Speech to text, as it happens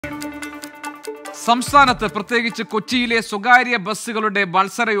സംസ്ഥാനത്ത് പ്രത്യേകിച്ച് കൊച്ചിയിലെ സ്വകാര്യ ബസ്സുകളുടെ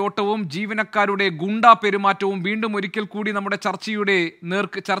മത്സരയോട്ടവും ജീവനക്കാരുടെ ഗുണ്ടാ പെരുമാറ്റവും വീണ്ടും ഒരിക്കൽ കൂടി നമ്മുടെ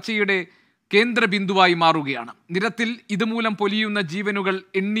ചർച്ചയുടെ കേന്ദ്രബിന്ദുവായി മാറുകയാണ്. നിരത്തിൽ ഇതുമൂലം പൊലിയുന്ന ജീവനുകൾ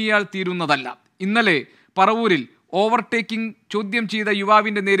എണ്ണിയാൽ തീരുന്നതല്ല. ഇന്നലെ പറവൂരിൽ ഓവർടേക്കിംഗ് ചോദ്യം ചെയ്ത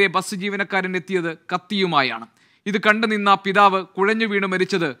യുവാവിന്റെ നേരെ ബസ് ജീവനക്കാരൻ എത്തിയത് കത്തിയുമായാണ്. ഇത് കണ്ടുനിന്ന പിതാവ് കുഴഞ്ഞു വീണ്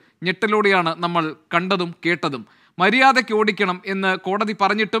മരിച്ചത് ഞെട്ടലോടെയാണ് നമ്മൾ കണ്ടതും കേട്ടതും. മര്യാദയ്ക്ക് ഓടിക്കണം എന്ന് കോടതി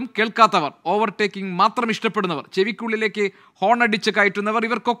പറഞ്ഞിട്ടും കേൾക്കാത്തവർ, ഓവർടേക്കിംഗ് മാത്രം ഇഷ്ടപ്പെടുന്നവർ, ചെവിക്കുള്ളിലേക്ക് ഹോൺ അടിച്ച് കയറ്റുന്നവർ,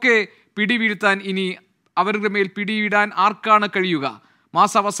 ഇവർക്കൊക്കെ പിടിവീഴ്ത്താൻ ഇനി അവരുടെ മേൽ പിടിയിടാൻ ആർക്കാണ് കഴിയുക?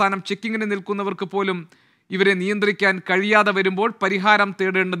 മാസാവസാനം ചെക്കിങ്ങിന് നിൽക്കുന്നവർക്ക് പോലും ഇവരെ നിയന്ത്രിക്കാൻ കഴിയാതെ വരുമ്പോൾ പരിഹാരം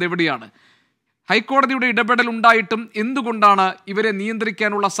തേടേണ്ടത് എവിടെയാണ്? ഹൈക്കോടതിയുടെ ഇടപെടൽ ഉണ്ടായിട്ടും എന്തുകൊണ്ടാണ് ഇവരെ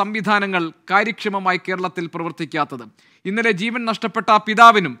നിയന്ത്രിക്കാനുള്ള സംവിധാനങ്ങൾ കാര്യക്ഷമമായി കേരളത്തിൽ പ്രവർത്തിക്കാത്തത്? ഇന്നലെ ജീവൻ നഷ്ടപ്പെട്ട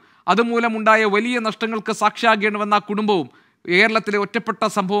പിതാവിനും അതുമൂലമുണ്ടായ വലിയ നഷ്ടങ്ങൾക്ക് സാക്ഷിയാകേണ്ടി കുടുംബവും കേരളത്തിലെ ഒറ്റപ്പെട്ട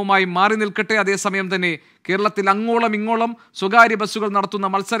സംഭവമായി മാറി നിൽക്കട്ടെ. അതേസമയം തന്നെ കേരളത്തിൽ അങ്ങോളം ഇങ്ങോളം സ്വകാര്യ ബസ്സുകൾ നടത്തുന്ന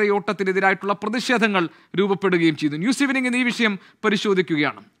മത്സരയോട്ടത്തിനെതിരായിട്ടുള്ള പ്രതിഷേധങ്ങൾ രൂപപ്പെടുകയും ചെയ്തു. ന്യൂസ് ഈവനിംഗ് ഇന്ന് ഈ വിഷയം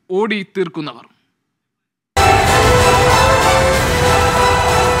പരിശോധിക്കുകയാണ്. ഓടി തീർക്കുന്നവർ.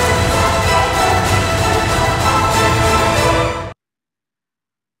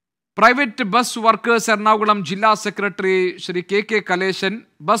 പ്രൈവറ്റ് ബസ് വർക്കേഴ്സ് എറണാകുളം ജില്ലാ secretary Shri K Kalesan,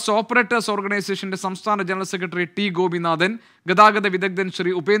 bus operators ഓർഗനൈസേഷന്റെ സംസ്ഥാന ജനറൽ സെക്രട്ടറി ടി ഗോപിനാഥൻ, ഗതാഗത വിദഗ്ധൻ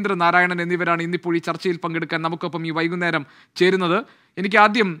ശ്രീ ഉപേന്ദ്ര നാരായണൻ എന്നിവരാണ് ഇന്നിപ്പോൾ ഈ ചർച്ചയിൽ പങ്കെടുക്കാൻ നമുക്കൊപ്പം ഈ വൈകുന്നേരം ചേരുന്നത്. എനിക്ക്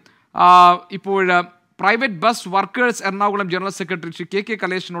ആദ്യം ഇപ്പോൾ private bus workers Ernakulam general secretary Shri K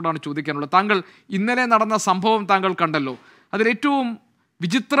കലേശനോടാണ് ചോദിക്കാനുള്ളത്. താങ്കൾ ഇന്നലെ നടന്ന സംഭവം താങ്കൾ കണ്ടല്ലോ. അതിൽ ഏറ്റവും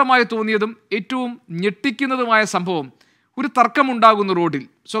വിചിത്രമായി തോന്നിയതും ഏറ്റവും ഞെട്ടിക്കുന്നതുമായ സംഭവം, ഒരു തർക്കമുണ്ടാകുന്നു റോഡിൽ,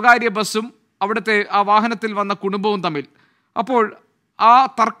 സ്വകാര്യ ബസ്സും അവിടുത്തെ ആ വാഹനത്തിൽ വന്ന കുടുംബവും തമ്മിൽ. അപ്പോൾ ആ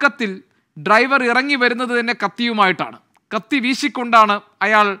തർക്കത്തിൽ ഡ്രൈവർ ഇറങ്ങി വരുന്നത് തന്നെ കത്തിയുമായിട്ടാണ്. കത്തി വീശിക്കൊണ്ടാണ്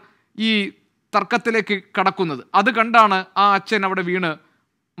അയാൾ ഈ തർക്കത്തിലേക്ക് കടക്കുന്നത്. അത് കണ്ടാണ് ആ അച്ഛൻ അവിടെ വീണ്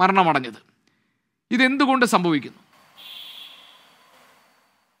മരണമടഞ്ഞത്. ഇതെന്തുകൊണ്ട് സംഭവിക്കുന്നു?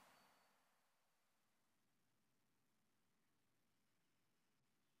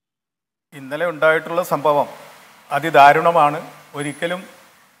 ഇന്നലെ ഉണ്ടായിട്ടുള്ള സംഭവം അതിദാരുണമാണ്. ഒരിക്കലും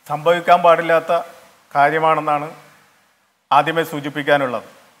സംഭവിക്കാൻ പാടില്ലാത്ത കാര്യമാണെന്നാണ് ആദ്യമേ സൂചിപ്പിക്കാനുള്ളത്.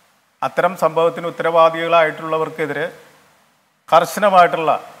 അത്തരം സംഭവത്തിന് ഉത്തരവാദികളായിട്ടുള്ളവർക്കെതിരെ കർശനമായിട്ടുള്ള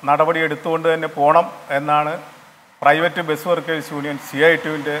നടപടി എടുത്തുകൊണ്ട് തന്നെ പോകണം എന്നാണ് പ്രൈവറ്റ് ബസ് വർക്കേഴ്സ് യൂണിയൻ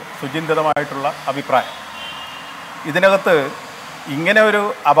CITUവിൻ്റെ സുചിന്തിതമായിട്ടുള്ള അഭിപ്രായം. ഇതിനകത്ത് ഇങ്ങനെ ഒരു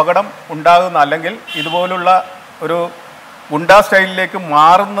അപകടം ഉണ്ടാകുന്ന, അല്ലെങ്കിൽ ഇതുപോലുള്ള ഒരു ഗുണ്ടാ സ്റ്റൈലിലേക്ക്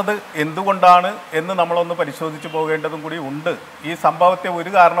മാറുന്നത് എന്തുകൊണ്ടാണ് എന്ന് നമ്മളൊന്ന് പരിശോധിച്ച് പോകേണ്ടതും കൂടി ഉണ്ട്. ഈ സംഭവത്തെ ഒരു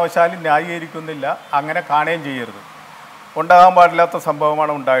കാരണവശാലും ന്യായീകരിക്കുന്നില്ല, അങ്ങനെ കാണുകയും ചെയ്യരുത്. ഉണ്ടാകാൻ പാടില്ലാത്ത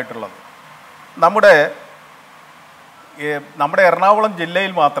സംഭവമാണ് ഉണ്ടായിട്ടുള്ളത്. നമ്മുടെ എറണാകുളം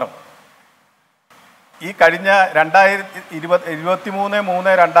ജില്ലയിൽ മാത്രം ഈ കഴിഞ്ഞ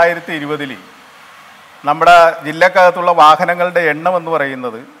 23/3/2020 നമ്മുടെ ജില്ലക്കകത്തുള്ള വാഹനങ്ങളുടെ എണ്ണം എന്ന്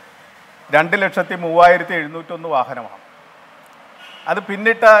പറയുന്നത് 2,03,701 വാഹനമാണ്. അത്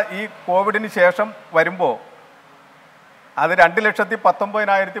പിന്നിട്ട ഈ കോവിഡിന് ശേഷം വരുമ്പോൾ അത്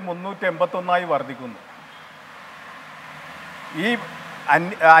 2,19,381 വർദ്ധിക്കുന്നു. ഈ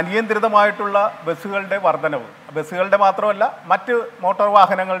അനിയന്ത്രിതമായിട്ടുള്ള ബസ്സുകളുടെ വർധനവ്, ബസ്സുകളുടെ മാത്രമല്ല മറ്റ് മോട്ടോർ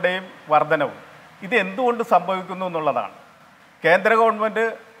വാഹനങ്ങളുടെയും വർധനവ്, ഇത് എന്തുകൊണ്ട് സംഭവിക്കുന്നു എന്നുള്ളതാണ്. കേന്ദ്ര ഗവൺമെൻറ്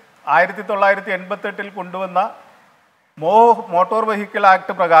 1988 കൊണ്ടുവന്ന മോട്ടോർ വെഹിക്കിൾ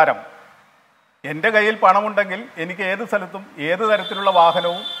ആക്ട് പ്രകാരം എൻ്റെ കയ്യിൽ പണമുണ്ടെങ്കിൽ എനിക്ക് ഏത് സ്ഥലത്തും ഏത് തരത്തിലുള്ള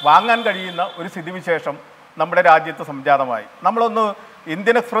വാഹനവും വാങ്ങാൻ കഴിയുന്ന ഒരു സ്ഥിതിവിശേഷം നമ്മുടെ രാജ്യത്ത് സംജാതമായി. നമ്മളൊന്ന്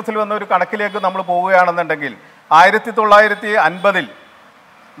ഇന്ത്യൻ എക്സ്പ്രസ്സിൽ വന്ന ഒരു കണക്കിലേക്ക് നമ്മൾ പോവുകയാണെന്നുണ്ടെങ്കിൽ 1950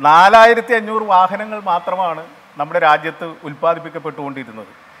 4,500 വാഹനങ്ങൾ മാത്രമാണ് നമ്മുടെ രാജ്യത്ത്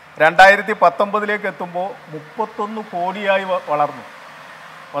ഉൽപ്പാദിപ്പിക്കപ്പെട്ടുകൊണ്ടിരുന്നത്. 2019 എത്തുമ്പോൾ 31 കോടിയായി വളർന്നു.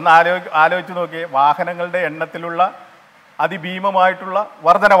 ഒന്ന് ആലോചിച്ച് നോക്കിയേ, വാഹനങ്ങളുടെ എണ്ണത്തിലുള്ള അതിഭീമമായിട്ടുള്ള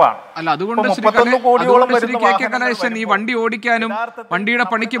വർധനവാണ്. അല്ല, അതുകൊണ്ട് ഈ വണ്ടി ഓടിക്കാനും വണ്ടിയുടെ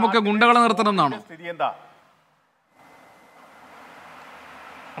പണിക്കുമൊക്കെ ഗുണ്ടകളെ നിർത്തണം എന്നാണോ സ്ഥിതി? എന്താ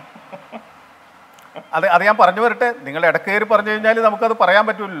അത് ഞാൻ പറഞ്ഞു വരട്ടെ. നിങ്ങൾ ഇടക്കേറി പറഞ്ഞു കഴിഞ്ഞാൽ നമുക്കത് പറയാൻ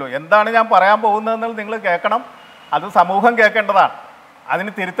പറ്റില്ലല്ലോ. എന്താണ് ഞാൻ പറയാൻ പോകുന്നതെന്ന് നിങ്ങൾ കേൾക്കണം. അത് സമൂഹം കേൾക്കേണ്ടതാണ്.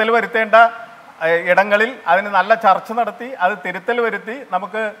 അതിന് തിരുത്തൽ വരുത്തേണ്ട ഇടങ്ങളിൽ അതിന് നല്ല ചർച്ച നടത്തി അത് തിരുത്തൽ വരുത്തി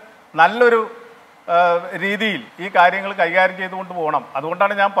നമുക്ക് നല്ലൊരു രീതിയിൽ ഈ കാര്യങ്ങൾ കൈകാര്യം ചെയ്തുകൊണ്ട് പോകണം.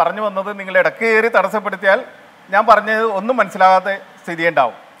 അതുകൊണ്ടാണ് ഞാൻ പറഞ്ഞു വന്നത്. നിങ്ങൾ ഇടക്കേറി തടസ്സപ്പെടുത്തിയാൽ ഞാൻ പറഞ്ഞത് ഒന്നും മനസ്സിലാകാത്ത സ്ഥിതി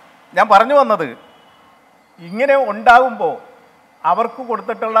ഉണ്ടാവും. ഞാൻ പറഞ്ഞു വന്നത്, ഇങ്ങനെ ഉണ്ടാകുമ്പോൾ അവർക്ക്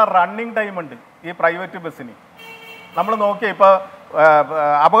കൊടുത്തിട്ടുള്ള റണ്ണിങ് ടൈമുണ്ട് ഈ പ്രൈവറ്റ് ബസ്സിന്. നമ്മൾ നോക്കിയാൽ ഇപ്പോൾ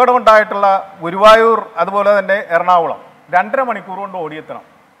അപകടമുണ്ടായിട്ടുള്ള ഗുരുവായൂർ അതുപോലെ തന്നെ എറണാകുളം 2.5 മണിക്കൂർ കൊണ്ട് ഓടിയെത്തണം.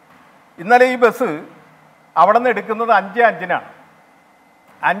 ഇന്നലെ ഈ ബസ് അവിടെ നിന്ന് എടുക്കുന്നത് 5:05-നാണ്.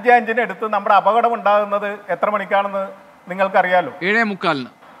 5:05-ന് എടുത്ത് നമ്മുടെ അപകടം ഉണ്ടാകുന്നത് എത്ര മണിക്കാണെന്ന് നിങ്ങൾക്കറിയാലോ? 7:45.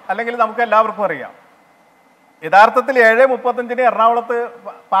 അല്ലെങ്കിൽ നമുക്ക് എല്ലാവർക്കും അറിയാം. യഥാർത്ഥത്തിൽ 7:35-ന് എറണാകുളത്ത്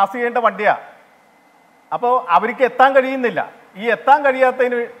പാസ് ചെയ്യേണ്ട വണ്ടിയാണ്. അപ്പോൾ അവർക്ക് എത്താൻ കഴിയുന്നില്ല. ഈ എത്താൻ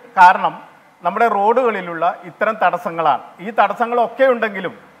കഴിയാത്തതിന് കാരണം നമ്മുടെ റോഡുകളിലുള്ള ഇത്തരം തടസ്സങ്ങളാണ്. ഈ തടസ്സങ്ങളൊക്കെ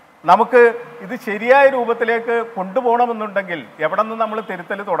ഉണ്ടെങ്കിലും നമുക്ക് ഇത് ശരിയായ രൂപത്തിലേക്ക് കൊണ്ടുപോകണമെന്നുണ്ടെങ്കിൽ എവിടെ നിന്ന് നമ്മൾ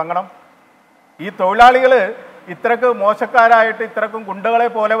തിരുത്തൽ തുടങ്ങണം? ഈ തൊഴിലാളികൾ ഇത്രക്ക് മോശക്കാരായിട്ട് ഇത്രക്കും ഗുണ്ടകളെ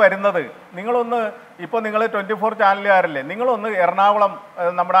പോലെ വരുന്നത് നിങ്ങളൊന്ന്, ഇപ്പോൾ നിങ്ങൾ 24 ചാനലുകാരല്ലേ, നിങ്ങളൊന്ന് എറണാകുളം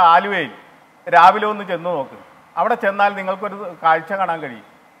നമ്മുടെ ആലുവയിൽ രാവിലെ ഒന്ന് ചെന്ന് നോക്ക്. അവിടെ ചെന്നാൽ നിങ്ങൾക്കൊരു കാഴ്ച കാണാൻ കഴിയും.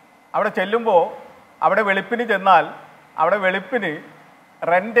 അവിടെ ചെല്ലുമ്പോൾ അവിടെ വെളുപ്പിന് ചെന്നാൽ അവിടെ വെളുപ്പിന്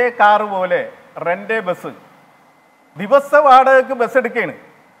റെൻ്റേ കാറ് പോലെ റെൻ്റേ ബസ്, ദിവസ വാടകയ്ക്ക് ബസ് എടുക്കുകയാണ്.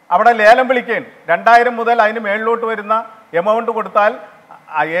 അവിടെ ലേലം വിളിക്കുകയാണ്. 2000 മുതൽ അതിന് മേളിലോട്ട് വരുന്ന എമൗണ്ട് കൊടുത്താൽ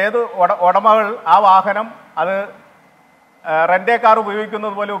ഏത് ഉടമകൾ ആ വാഹനം അത് റെൻ്റേ കാർ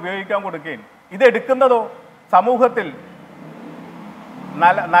ഉപയോഗിക്കുന്നത് പോലെ ഉപയോഗിക്കാൻ കൊടുക്കുകയാണ്. ഇതെടുക്കുന്നതോ സമൂഹത്തിൽ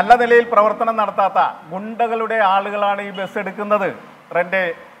നല്ല നിലയിൽ പ്രവർത്തനം നടത്താത്ത ഗുണ്ടകളുടെ ആളുകളാണ് ഈ ബസ് എടുക്കുന്നത് റെൻ്റേ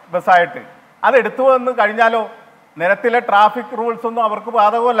ബസ്സായിട്ട്. അതെടുത്തു വന്ന് കഴിഞ്ഞാലോ നിരത്തിലെ ട്രാഫിക് റൂൾസ് ഒന്നും അവർക്ക്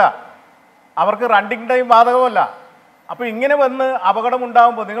ബാധകമല്ല, അവർക്ക് റണ്ണിങ് ടൈം ബാധകമല്ല. അപ്പോൾ ഇങ്ങനെ വന്ന് അപകടം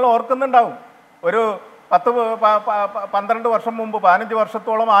ഉണ്ടാകുമ്പോൾ നിങ്ങൾ ഓർക്കുന്നുണ്ടാവും, ഒരു 10-12 വർഷം മുമ്പ് 15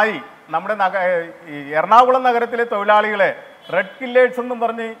 വർഷത്തോളമായി നമ്മുടെ എറണാകുളം നഗരത്തിലെ തൊഴിലാളികളെ റെഡ് കില്ലേഴ്സ് എന്നും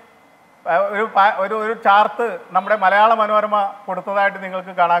പറഞ്ഞ് ഒരു ചാർട്ട് നമ്മുടെ മലയാള മനോരമ കൊടുത്തതായിട്ട്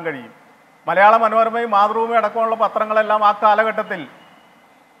നിങ്ങൾക്ക് കാണാൻ കഴിയും. മലയാള മനോരമയും മാതൃഭൂമി അടക്കമുള്ള പത്രങ്ങളെല്ലാം ആ കാലഘട്ടത്തിൽ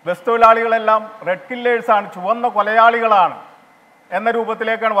ബസ് തൊഴിലാളികളെല്ലാം റെഡ് കില്ലേഴ്സാണ്, ചുവന്ന കൊലയാളികളാണ് എന്ന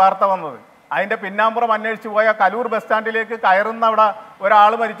രൂപത്തിലേക്കാണ് വാർത്ത വന്നത്. അതിൻ്റെ പിന്നാമ്പുറം അന്വേഷിച്ച് പോയ കലൂർ ബസ് സ്റ്റാൻഡിലേക്ക് കയറുന്ന അവിടെ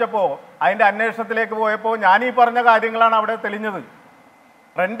ഒരാൾ മരിച്ചപ്പോൾ അതിൻ്റെ അന്വേഷണത്തിലേക്ക് പോയപ്പോൾ ഞാൻ ഈ പറഞ്ഞ കാര്യങ്ങളാണ് അവിടെ തെളിഞ്ഞത്.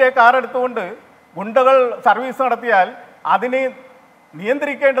 റെൻ്റേ കാർ എടുത്തുകൊണ്ട് ഗുണ്ടകൾ സർവീസ് നടത്തിയാൽ അതിനെ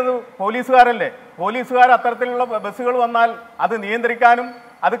നിയന്ത്രിക്കേണ്ടത് പോലീസുകാരല്ലേ? പോലീസുകാർ അത്തരത്തിലുള്ള ബസ്സുകൾ വന്നാൽ അത് നിയന്ത്രിക്കാനും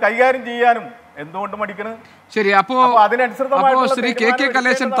അത് കൈകാര്യം ചെയ്യാനും എന്തുകൊണ്ട് മടിക്കണം? ശരി, അപ്പോ ശ്രീ കെ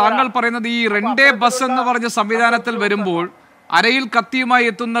കലേശൻ, താങ്കൾ പറയുന്നത് ഈ റെൻ്റേ ബസ് എന്ന് പറഞ്ഞ സംവിധാനത്തിൽ വരുമ്പോൾ അരയിൽ കത്തിയുമായി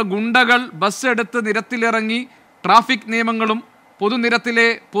എത്തുന്ന ഗുണ്ടകൾ ബസ് എടുത്ത് നിരത്തിലിറങ്ങി ട്രാഫിക് നിയമങ്ങളും പൊതുനിരത്തിലെ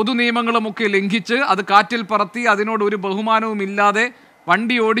പൊതുനിയമങ്ങളും ഒക്കെ ലംഘിച്ച് അത് കാറ്റിൽ പറത്തി അതിനോട് ഒരു ബഹുമാനവും ഇല്ലാതെ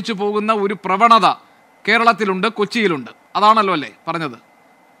വണ്ടി ഓടിച്ചു പോകുന്ന ഒരു പ്രവണത കേരളത്തിലുണ്ട്, കൊച്ചിയിലുണ്ട്. അതാണല്ലോ അല്ലേ പറഞ്ഞത്?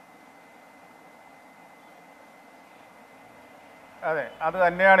 അതെ, അത്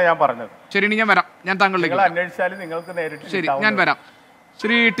തന്നെയാണ് ഞാൻ പറഞ്ഞത്. ശരി, ഞാൻ വരാം. ഞാൻ താങ്കളിലേക്ക് അന്വേഷിച്ചാലും നിങ്ങൾക്ക് നേരിട്ട്. ശരി, ഞാൻ വരാം.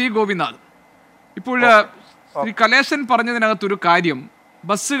 ശ്രീ ടി ഗോപിനാഥ്, ഇപ്പോൾ ശ്രീ കലേശൻ പറഞ്ഞതിനകത്തൊരു കാര്യം,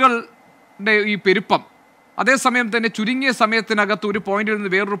 ബസ്സുകളുടെ ഈ പെരുപ്പം, അതേസമയം തന്നെ ചുരുങ്ങിയ സമയത്തിനകത്ത് ഒരു പോയിന്റിൽ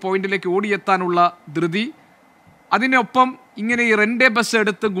നിന്ന് വേറൊരു പോയിന്റിലേക്ക് ഓടിയെത്താനുള്ള ധൃതി, അതിനൊപ്പം ഇങ്ങനെ ഈ റെൻ്റേ ബസ്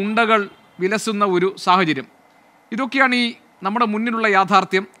എടുത്ത് ഗുണ്ടകൾ വിലസുന്ന ഒരു സാഹചര്യം, ഇതൊക്കെയാണ് ഈ നമ്മുടെ മുന്നിലുള്ള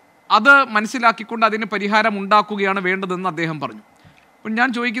യാഥാർത്ഥ്യം. അത് മനസ്സിലാക്കിക്കൊണ്ട് അതിന് പരിഹാരം ഉണ്ടാക്കുകയാണ് വേണ്ടതെന്ന് അദ്ദേഹം പറഞ്ഞു. അപ്പോൾ ഞാൻ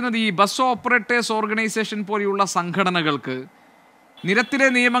ചോദിക്കുന്നത്, ഈ ബസ് ഓപ്പറേറ്റേഴ്സ് ഓർഗനൈസേഷൻ പോലെയുള്ള സംഘടനകൾക്ക് നിരത്തിലെ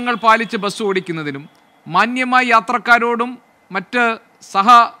നിയമങ്ങൾ പാലിച്ച് ബസ് ഓടിക്കുന്നതിനും മാന്യമായി യാത്രക്കാരോടും മറ്റ്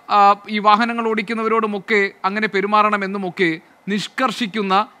ഈ വാഹനങ്ങൾ ഓടിക്കുന്നവരോടുമൊക്കെ അങ്ങനെ പെരുമാറണമെന്നുമൊക്കെ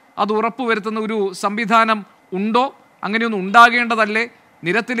നിഷ്കർഷിക്കുന്ന, അത് ഉറപ്പുവരുത്തുന്ന ഒരു സംവിധാനം ഉണ്ടോ? അങ്ങനെയൊന്നും ഉണ്ടാകേണ്ടതല്ലേ?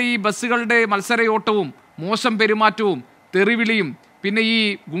 നിരത്തിലെ ഈ ബസ്സുകളുടെ മത്സരയോട്ടവും മോശം പെരുമാറ്റവും തെറിവിളിയും പിന്നെ ഈ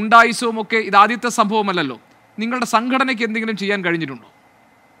ഗുണ്ടായുസവും ഒക്കെ ഇതാദ്യത്തെ സംഭവമല്ലല്ലോ. നിങ്ങളുടെ സംഘടനയ്ക്ക് എന്തെങ്കിലും ചെയ്യാൻ കഴിഞ്ഞിട്ടുണ്ടോ?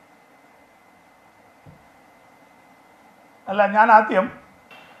 അല്ല, ഞാൻ ആദ്യം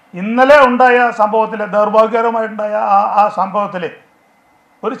ഇന്നലെ ഉണ്ടായ സംഭവത്തിൽ, ദൗർഭാഗ്യകരമായിട്ടുണ്ടായ ആ സംഭവത്തിൽ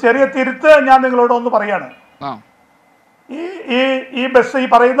ഒരു ചെറിയ തിരുത്ത് ഞാൻ നിങ്ങളോട് ഒന്ന് പറയാണ്. ഈ ബസ്, ഈ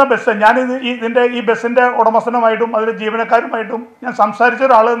പറയുന്ന ബസ്, ഞാൻ ഈ ബസ്സിന്റെ ഉടമസ്ഥനുമായിട്ടും അതിലെ ജീവനക്കാരുമായിട്ടും ഞാൻ സംസാരിച്ച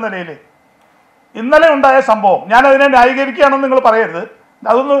ഒരാൾ എന്ന നിലയിൽ ഇന്നലെ ഉണ്ടായ സംഭവം ഞാൻ അതിനെ ന്യായീകരിക്കുകയാണെന്ന് നിങ്ങൾ പറയരുത്.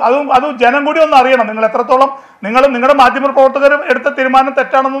 അത് ജനം കൂടി ഒന്ന് അറിയണം. നിങ്ങൾ എത്രത്തോളം നിങ്ങളുടെ മാധ്യമ പ്രവർത്തകർ എടുത്ത തീരുമാനം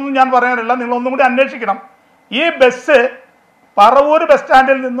തെറ്റാണെന്നൊന്നും ഞാൻ പറയാനില്ല. നിങ്ങളൊന്നും കൂടി അന്വേഷിക്കണം. ഈ ബസ് പറവൂർ ബസ്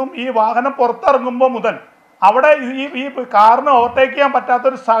സ്റ്റാൻഡിൽ നിന്നും ഈ വാഹനം പുറത്തിറങ്ങുമ്പോൾ മുതൽ അവിടെ ഈ കാറിന് ഓവർടേക്ക് ചെയ്യാൻ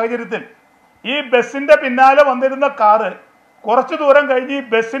പറ്റാത്തൊരു സാഹചര്യത്തിൽ ഈ ബസ്സിന്റെ പിന്നാലെ വന്നിരുന്ന കാറ് കുറച്ചു ദൂരം കഴിഞ്ഞ് ഈ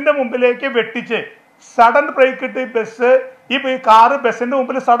ബസ്സിന്റെ മുമ്പിലേക്ക് വെട്ടിച്ച് സഡൻ ബ്രേക്ക് ഇട്ട് ഈ കാറ് ബസ്സിന്റെ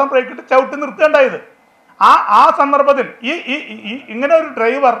മുമ്പിൽ സഡൻ ബ്രേക്ക് ഇട്ട് ചവിട്ടി നിർത്തേണ്ടായത്. ആ സന്ദർഭത്തിൽ ഇങ്ങനെ ഒരു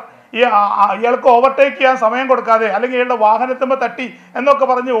ഡ്രൈവർ ഇയാൾക്ക് ഓവർടേക്ക് ചെയ്യാൻ സമയം കൊടുക്കാതെ അല്ലെങ്കിൽ ഇയാളുടെ വാഹനത്തുമ്പോൾ തട്ടി എന്നൊക്കെ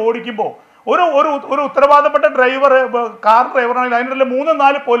പറഞ്ഞ് ഓടിക്കുമ്പോൾ ഒരു ഉത്തരവാദപ്പെട്ട ഡ്രൈവർ, കാർ ഡ്രൈവറാണെങ്കിൽ അതിൻ്റെ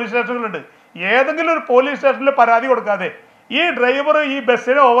 3-4 പോലീസ് സ്റ്റേഷനുകളുണ്ട്. ഏതെങ്കിലും ഒരു പോലീസ് സ്റ്റേഷനിൽ പരാതി കൊടുക്കാതെ ഈ ഡ്രൈവർ ഈ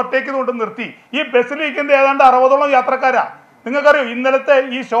ബസ്സിനെ ഓവർടേക്ക് ചെയ്തുകൊണ്ട് നിർത്തി. ഈ ബസ്സിലിരിക്കുന്ന ഏതാണ്ട് 60ഓളം യാത്രക്കാരാ. നിങ്ങൾക്കറിയോ, ഇന്നലത്തെ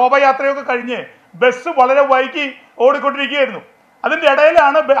ഈ ശോഭയാത്രയൊക്കെ കഴിഞ്ഞ് ബസ് വളരെ വൈകി ഓടിക്കൊണ്ടിരിക്കുകയായിരുന്നു. അതിൻ്റെ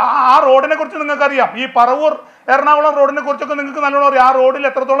ഇടയിലാണ് ആ റോഡിനെ കുറിച്ച് നിങ്ങൾക്കറിയാം. ഈ പറവൂർ എറണാകുളം റോഡിനെ കുറിച്ചൊക്കെ നിങ്ങൾക്ക് നല്ലോണം അറിയാം. ആ റോഡിൽ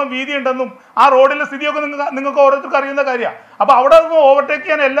എത്രത്തോളം വീതി ഉണ്ടെന്നും ആ റോഡിലെ സ്ഥിതിയൊക്കെ നിങ്ങൾക്ക് ഓരോരുത്തർക്ക് അറിയുന്ന കാര്യമാണ്. അപ്പോൾ അവിടെ ഒന്നും ഓവർടേക്ക്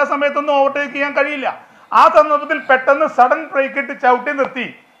ചെയ്യാൻ എല്ലാ സമയത്തൊന്നും ഓവർടേക്ക് ചെയ്യാൻ കഴിയില്ല. ആ സന്ദർഭത്തിൽ പെട്ടെന്ന് സഡൻ ബ്രേക്ക് ഇട്ട് ചവിട്ടി നിർത്തി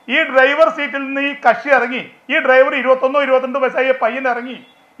ഈ ഡ്രൈവർ സീറ്റിൽ നിന്ന് ഈ കക്ഷി ഇറങ്ങി. ഈ ഡ്രൈവർ 21-22 വയസ്സായ പയ്യൻ ഇറങ്ങി.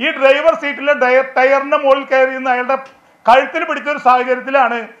 ഈ ഡ്രൈവർ സീറ്റിലെ ടയറിന്റെ മുകളിൽ കയറി നിന്ന് അയാളുടെ കഴുത്തിൽ പിടിച്ചൊരു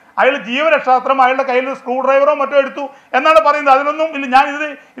സാഹചര്യത്തിലാണ് അയാൾ ജീവരക്ഷാസ്ത്രം അയാളുടെ കയ്യിൽ സ്ക്രൂ ഡ്രൈവറോ മറ്റോ എടുത്തു എന്നാണ് പറയുന്നത്. അതിനൊന്നും ഇല്ല. ഞാൻ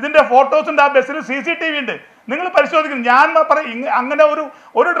ഇതിന്റെ ഫോട്ടോസിന്റെ ആ ബസ്സിൽ CCTV ഉണ്ട്, നിങ്ങൾ പരിശോധിക്കണം. ഞാൻ പറയും അങ്ങനെ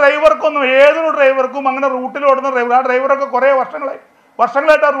ഒരു ഡ്രൈവർക്കൊന്നും ഏതൊരു ഡ്രൈവർക്കും അങ്ങനെ റൂട്ടിൽ ഓടുന്ന ഡ്രൈവർ, ആ ഡ്രൈവറൊക്കെ കുറേ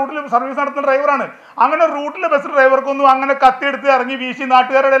വർഷങ്ങളായിട്ട് ആ റൂട്ടിൽ സർവീസ് നടത്തുന്ന ഡ്രൈവറാണ്. അങ്ങനെ റൂട്ടിലെ ബസ് ഡ്രൈവർക്കൊന്നും അങ്ങനെ കത്തിയെടുത്ത് ഇറങ്ങി വീശി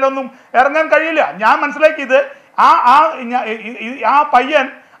നാട്ടുകാരുടെ ഇടയിലൊന്നും ഇറങ്ങാൻ കഴിയില്ല. ഞാൻ മനസ്സിലാക്കിയത്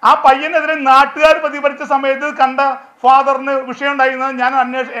ആ പയ്യനെതിരെ നാട്ടുകാർ പ്രതികരിച്ച സമയത്ത് കണ്ട ഫാദറിന് വിഷയം ഉണ്ടായിരുന്നത് ഞാൻ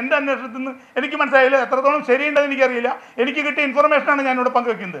എൻ്റെ അന്വേഷണത്തിൽ നിന്ന് എനിക്ക് മനസ്സിലായില്ല. എത്രത്തോളം ശരിയുണ്ടെന്ന് എനിക്കറിയില്ല. എനിക്ക് കിട്ടിയ ഇൻഫർമേഷനാണ് ഞാനിവിടെ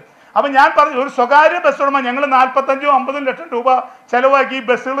പങ്കുവെക്കുന്നത്. അപ്പം ഞാൻ പറഞ്ഞു, ഒരു സ്വകാര്യ ബസ് ഉടമ ഞങ്ങൾ 45-50 ലക്ഷം രൂപ ചെലവാക്കി ഈ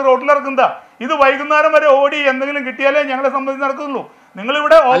ബസ്സുകൾ റോഡിലിറക്കുന്നതാ. ഇത് വൈകുന്നേരം വരെ ഓടി എന്തെങ്കിലും കിട്ടിയാലേ ഞങ്ങളെ സംബന്ധിച്ച് നടക്കുന്നുള്ളൂ.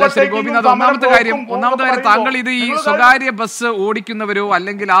 നിങ്ങളിവിടെ ഒന്നാമത്തെ കാര്യം താങ്കൾ ഇത് ഈ സ്വകാര്യ ബസ് ഓടിക്കുന്നവരോ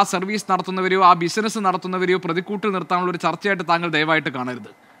അല്ലെങ്കിൽ ആ സർവീസ് നടത്തുന്നവരോ ആ ബിസിനസ് നടത്തുന്നവരെയോ പ്രതിക്കൂട്ടിൽ നിർത്താനുള്ള ഒരു ചർച്ചയായിട്ട് താങ്കൾ ദയവായിട്ട്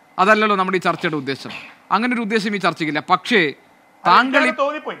കാണരുത്. അതല്ലല്ലോ നമ്മുടെ ഈ ചർച്ചയുടെ ഉദ്ദേശം. അങ്ങനെ ഒരു ഉദ്ദേശം ഈ ചർച്ചയ്ക്കില്ല. പക്ഷേ താങ്കൾ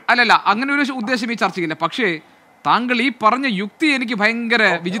അങ്ങനെ ഒരു ഉദ്ദേശം ഈ ചർച്ചയ്ക്കില്ല. പക്ഷേ താങ്കൾ ഈ പറഞ്ഞ യുക്തി എനിക്ക് ഭയങ്കര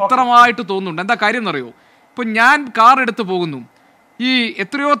വിചിത്രമായിട്ട് തോന്നുന്നുണ്ട്. എന്താ കാര്യം എന്നറിയോ? ഇപ്പൊ ഞാൻ കാർ എടുത്ത് പോകുന്നു, ഈ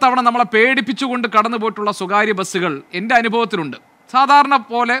എത്രയോ തവണ നമ്മളെ പേടിപ്പിച്ചുകൊണ്ട് കടന്നു പോയിട്ടുള്ള സ്വകാര്യ ബസ്സുകൾ എൻ്റെ അനുഭവത്തിലുണ്ട്. സാധാരണ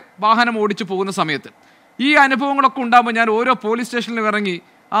പോലെ വാഹനം ഓടിച്ചു പോകുന്ന സമയത്ത് ഈ അനുഭവങ്ങളൊക്കെ ഉണ്ടാകുമ്പോൾ ഞാൻ ഓരോ പോലീസ് സ്റ്റേഷനിലും ഇറങ്ങി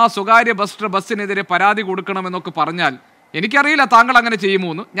ആ സ്വകാര്യ ബസ്സിനെതിരെ പരാതി കൊടുക്കണമെന്നൊക്കെ പറഞ്ഞാൽ എനിക്കറിയില്ല താങ്കൾ അങ്ങനെ ചെയ്യുമോ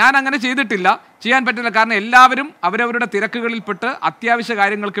എന്ന്. ഞാൻ അങ്ങനെ ചെയ്തിട്ടില്ല, ചെയ്യാൻ പറ്റില്ല. കാരണം എല്ലാവരും അവരവരുടെ തിരക്കുകളിൽപ്പെട്ട് അത്യാവശ്യ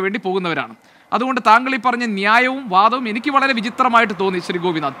കാര്യങ്ങൾക്ക് വേണ്ടി പോകുന്നവരാണ്. അതുകൊണ്ട് താങ്കൾ ഈ പറഞ്ഞ ന്യായവും വാദവും എനിക്ക് വളരെ വിചിത്രമായിട്ട് തോന്നി ശ്രീ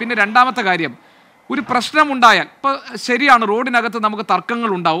ഗോപിനാഥ്. പിന്നെ രണ്ടാമത്തെ കാര്യം, ഒരു പ്രശ്നമുണ്ടായാൽ ഇപ്പോൾ ശരിയാണ്, റോഡിനകത്ത് നമുക്ക്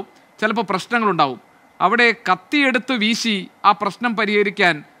തർക്കങ്ങൾ ഉണ്ടാവും, ചിലപ്പോൾ പ്രശ്നങ്ങളുണ്ടാവും. അവിടെ കത്തിയെടുത്ത് വീശി ആ പ്രശ്നം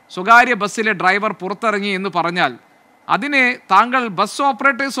പരിഹരിക്കാൻ സ്വകാര്യ ബസ്സിലെ ഡ്രൈവർ പുറത്തിറങ്ങി എന്ന് പറഞ്ഞാൽ അതിനെ താങ്കൾ ബസ്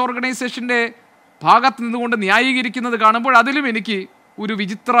ഓപ്പറേറ്റേഴ്സ് ഓർഗനൈസേഷൻ്റെ ഭാഗത്ത് നിന്നുകൊണ്ട് ന്യായീകരിക്കുന്നത് കാണുമ്പോൾ അതിലും എനിക്ക് ഒരു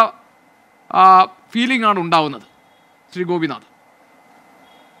വിചിത്ര ഫീലിംഗ് ആണ് ഉണ്ടാവുന്നത് ശ്രീ ഗോപിനാഥ്.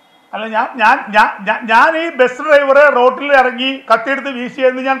 അല്ല, ഞാൻ ഈ ബസ് ഡ്രൈവറെ റോട്ടിൽ ഇറങ്ങി കത്തിയെടുത്ത്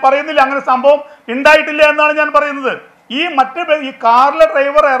വീശിയെന്ന് ഞാൻ പറയുന്നില്ല. അങ്ങനെ സംഭവം ഉണ്ടായിട്ടില്ല എന്നാണ് ഞാൻ പറയുന്നത്. ഈ കാറിലെ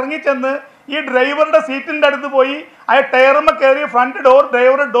ഡ്രൈവർ ഇറങ്ങിച്ചെന്ന് ഈ ഡ്രൈവറുടെ സീറ്റിന്റെ അടുത്ത് പോയി അയാൾ ടയറുമ്മ കയറി ഫ്രണ്ട്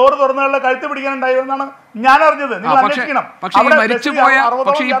ഡ്രൈവറുടെ ഡോർ തുറന്നുള്ള കഴുത്ത് പിടിക്കാനുണ്ടായിരുന്നാണ് ഞാൻ അറിഞ്ഞത്. നിങ്ങൾ അന്വേഷിക്കണം.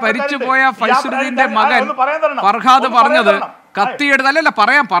 പക്ഷേ ഈ മരിച്ചുപോയ ഫൈസുദ്ദീന്റെ മകൻ ഫർഹാദ് പറഞ്ഞത് കത്തിയെടുത്തല്ല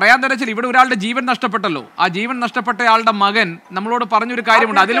പറയാൻ തന്നെ ഇവിടെ ഒരാളുടെ ജീവൻ നഷ്ടപ്പെട്ടല്ലോ. ആ ജീവൻ നഷ്ടപ്പെട്ട ആളുടെ മകൻ നമ്മളോട് പറഞ്ഞൊരു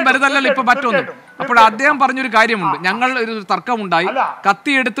കാര്യമുണ്ട്, അതിലും വലുതല്ലല്ലോ ഇപ്പൊ പറ്റൊന്നും. അപ്പോൾ അദ്ദേഹം പറഞ്ഞൊരു കാര്യമുണ്ട്, ഞങ്ങൾ ഒരു തർക്കമുണ്ടായി,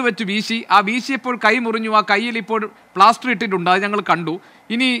 കത്തിയെടുത്ത് വെച്ച് വീശി, ആ വീശിയപ്പോൾ കൈ മുറിഞ്ഞു, ആ കയ്യിൽ ഇപ്പോൾ പ്ലാസ്റ്റർ ഇട്ടിട്ടുണ്ട്, അത് ഞങ്ങൾ കണ്ടു.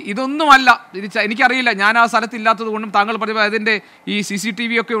 ഇനി ഇതൊന്നുമല്ല, എനിക്കറിയില്ല, ഞാൻ ആ സ്ഥലത്തില്ലാത്തത് കൊണ്ടും താങ്കൾ പറഞ്ഞ അതിൻ്റെ ഈ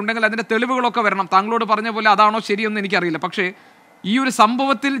CCTV ഒക്കെ ഉണ്ടെങ്കിൽ അതിൻ്റെ തെളിവുകളൊക്കെ വരണം. താങ്കളോട് പറഞ്ഞ പോലെ അതാണോ ശരിയൊന്നും എനിക്കറിയില്ല. പക്ഷേ ഈ ഒരു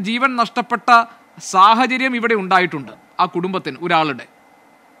സംഭവത്തിൽ ജീവൻ നഷ്ടപ്പെട്ട സാഹചര്യം ഇവിടെ ഉണ്ടായിട്ടുണ്ട് ആ കുടുംബത്തിന് ഒരാളുടെ.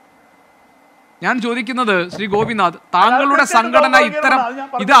 ഞാൻ ചോദിക്കുന്നത് ശ്രീ ഗോപിനാഥ്, താങ്കളുടെ സംഘടന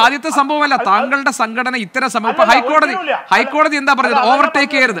ഇത് ആദ്യത്തെ സംഭവമല്ല, താങ്കളുടെ സംഘടന ഇത്തരം സംഭവം ഇപ്പൊ ഹൈക്കോടതി എന്താ പറഞ്ഞത്?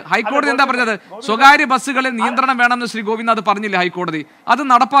 ഓവർടേക്ക് ചെയ്യരുത്. ഹൈക്കോടതി എന്താ പറഞ്ഞത്? സ്വകാര്യ ബസ്സുകളിൽ നിയന്ത്രണം വേണമെന്ന് ശ്രീ ഗോപിനാഥ് പറഞ്ഞില്ലേ ഹൈക്കോടതി? അത്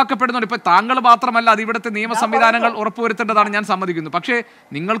നടപ്പാക്കപ്പെടുന്നുണ്ട്. ഇപ്പൊ താങ്കൾ മാത്രമല്ല, അത് ഇവിടുത്തെ നിയമ സംവിധാനങ്ങൾ ഉറപ്പുവരുത്തേണ്ടതാണ്, ഞാൻ സമ്മതിക്കുന്നു. പക്ഷേ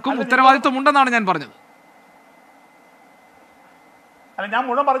നിങ്ങൾക്കും ഉത്തരവാദിത്വം ഉണ്ടെന്നാണ് ഞാൻ പറഞ്ഞത്. അല്ല, ഞാൻ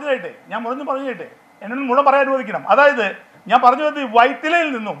മുഴുവൻ പറഞ്ഞു കേട്ടെ എന്നോട് മുഴുവൻ പറയാൻ അനുവദിക്കണം. അതായത് ഞാൻ പറഞ്ഞു വന്നത്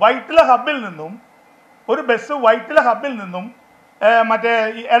വൈറ്റില ഹബിൽ നിന്നും ഒരു ബസ് ഹബിൽ നിന്നും മറ്റേ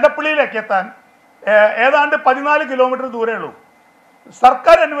എടപ്പള്ളിയിലേക്ക് എത്താൻ ഏതാണ്ട് 14 കിലോമീറ്റർ ദൂരേ ഉള്ളൂ.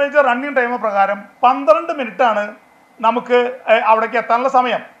 സർക്കാർ അനുവദിച്ച റണ്ണിങ് ടൈം പ്രകാരം 12 മിനിറ്റാണ് നമുക്ക് അവിടേക്ക് എത്താനുള്ള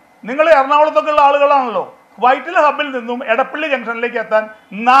സമയം. നിങ്ങൾ എറണാകുളത്തൊക്കെ ഉള്ള ആളുകളാണല്ലോ. വൈറ്റില ഹബിൽ നിന്നും എടപ്പള്ളി ജംഗ്ഷനിലേക്ക് എത്താൻ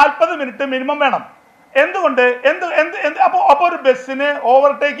 40 മിനിറ്റ് മിനിമം വേണം. എന്തുകൊണ്ട്? അപ്പോൾ ഒരു ബസ്സിനെ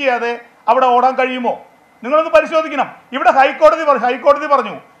ഓവർടേക്ക് ചെയ്യാതെ അവിടെ ഓടാൻ കഴിയുമോ? നിങ്ങളൊന്ന് പരിശോധിക്കണം. ഇവിടെ ഹൈക്കോടതി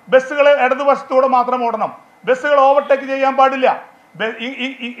പറഞ്ഞു ബസ്സുകൾ ഇടതുവശത്തൂടെ മാത്രം ഓടണം, ബസ്സുകൾ ഓവർടേക്ക് ചെയ്യാൻ പാടില്ല,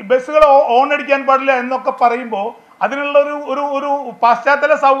 ബസ്സുകൾ ഓൺ അടിക്കാൻ പാടില്ല എന്നൊക്കെ പറയുമ്പോൾ അതിനുള്ള ഒരു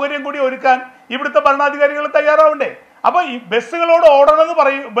പശ്ചാത്തല സൗകര്യം കൂടി ഒരുക്കാൻ ഇവിടുത്തെ ഭരണാധികാരികൾ തയ്യാറാവണ്ടേ? അപ്പോൾ ഈ ബസ്സുകളോട് ഓടണമെന്ന്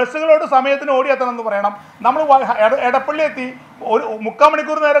പറയും, ബസ്സുകളോട് സമയത്തിന് ഓടിയെത്തണം എന്ന് പറയണം. നമ്മൾ എടപ്പള്ളി എത്തി ഒരു 3/4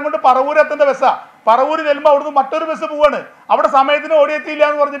 മണിക്കൂർ നേരം കൊണ്ട് പറവൂർ എത്തേണ്ട ബസ്സാ. പറവൂർ ചെല്ലുമ്പോൾ അവിടുന്ന് മറ്റൊരു ബസ് പോവാണ്, അവിടെ സമയത്തിന് ഓടിയെത്തിയില്ല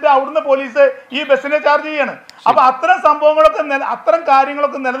എന്ന് പറഞ്ഞിട്ട് അവിടുന്ന് പോലീസ് ഈ ബസ്സിനെ ചാർജ് ചെയ്യാണ്. അപ്പൊ അത്തരം സംഭവങ്ങളൊക്കെ അത്തരം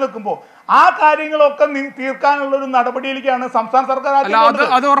കാര്യങ്ങളൊക്കെ നിലനിൽക്കുമ്പോൾ ആ കാര്യങ്ങളൊക്കെ തീർക്കാനുള്ള ഒരു നടപടിയിലേക്കാണ് സംസ്ഥാന സർക്കാർ.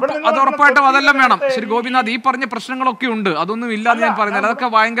 അത് ഉറപ്പായിട്ടും അതെല്ലാം വേണം. ശ്രീ ഗോപിനാഥ്, ഈ പറഞ്ഞ പ്രശ്നങ്ങളൊക്കെ ഉണ്ട്, അതൊന്നും ഇല്ലാന്ന് ഞാൻ പറഞ്ഞാൽ അതൊക്കെ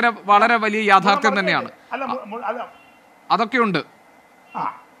വളരെ വലിയ യാഥാർത്ഥ്യം തന്നെയാണ്. അതൊക്കെ ഉണ്ട്.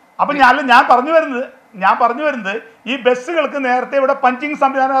 അപ്പൊ ഞാൻ പറഞ്ഞു വരുന്നത് ഈ ബസ്സുകൾക്ക് നേരത്തെ ഇവിടെ പഞ്ചിങ്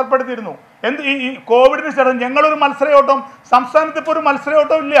സംവിധാനം ഏർപ്പെടുത്തിയിരുന്നു. ഈ കോവിഡിന് ശേഷം ഞങ്ങളൊരു മത്സരയോട്ടം, സംസ്ഥാനത്ത് ഇപ്പോൾ ഒരു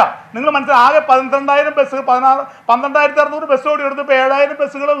മത്സരയോട്ടം ഇല്ല. നിങ്ങൾ മനസ്സിലായി, ആകെ 12,000 ബസ് 12,600 ബസ് ഓടി എടുത്ത് ഇപ്പോൾ 7,000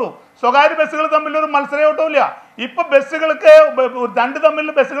 ബസ്സുകളുള്ളൂ. സ്വകാര്യ ബസ്സുകൾ തമ്മിലൊരു മത്സരയോട്ടം ഇല്ല. ഇപ്പൊ ബസ്സുകൾക്ക് രണ്ട്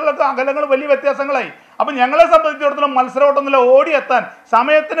തമ്മിലുള്ള ബസ്സുകളിലൊക്കെ അകലങ്ങൾ വലിയ വ്യത്യാസങ്ങളായി. അപ്പൊ ഞങ്ങളെ സംബന്ധിച്ചിടത്തോളം മത്സരമോട്ടൊന്നുമില്ല. ഓടിയെത്താൻ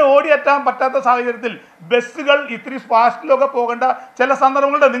സമയത്തിന് ഓടിയെത്താൻ പറ്റാത്ത സാഹചര്യത്തിൽ ബസ്സുകൾ ഇത്തിരി ഫാസ്റ്റിലൊക്കെ പോകേണ്ട ചില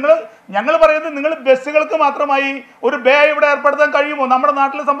സന്ദർഭങ്ങളുണ്ട്. ഞങ്ങൾ പറയുന്നത് നിങ്ങൾ ബസ്സുകൾക്ക് മാത്രമായി ഒരു ബേ ഇവിടെ ഏർപ്പെടുത്താൻ കഴിയുമോ? നമ്മുടെ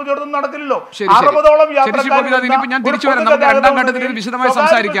നാട്ടിലെ സംബന്ധിച്ചിടത്തോളം നടക്കില്ലല്ലോ. 60ഓളം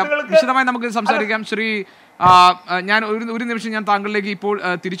വിശദമായി നമുക്ക് സംസാരിക്കാം. ശ്രീ ഞാൻ ഒരു നിമിഷം ഞാൻ താങ്കളിലേക്ക് ഇപ്പോൾ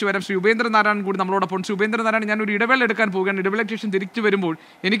തിരിച്ചു വരാം. ശ്രീ ഉപേന്ദ്രനാരായണൻ കൂടി നമ്മളോടൊപ്പം. ശ്രീ ഉപേന്ദ്രനാരായണൻ, ഞാൻ ഒരു ഇടവേള എടുക്കാൻ പോവുകയാണ്. ഇടവേളയ്ക്ക് ശേഷം തിരിച്ചു വരുമ്പോൾ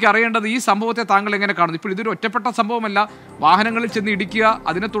എനിക്ക് അറിയേണ്ടത് ഈ സംഭവത്തെ താങ്കൾ എങ്ങനെ കാണുന്നു? ഇപ്പോൾ ഇതൊരു ഒറ്റപ്പെട്ട സംഭവമല്ല, വാഹനങ്ങളിൽ ചെന്ന് ഇടിക്കുക,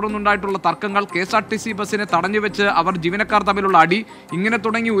 അതിനെ തുടർന്നുണ്ടായിട്ടുള്ള തർക്കങ്ങൾ, KSRTC ബസ്സിനെ തടഞ്ഞു വെച്ച് അവർ ജീവനക്കാർ തമ്മിലുള്ള അടി, ഇങ്ങനെ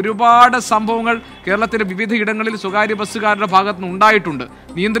തുടങ്ങി ഒരുപാട് സംഭവങ്ങൾ കേരളത്തിലെ വിവിധ ഇടങ്ങളിൽ സ്വകാര്യ ബസ്സുകാരുടെ ഭാഗത്ത് നിന്ന് ഉണ്ടായിട്ടുണ്ട്.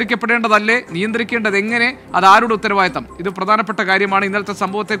 നിയന്ത്രിക്കപ്പെടേണ്ടതല്ലേ? നിയന്ത്രിക്കേണ്ടത് എങ്ങനെ? അത് ആരുടെ ഉത്തരവാദിത്തം? ഇത് പ്രധാനപ്പെട്ട കാര്യമാണ്. ഇന്നലത്തെ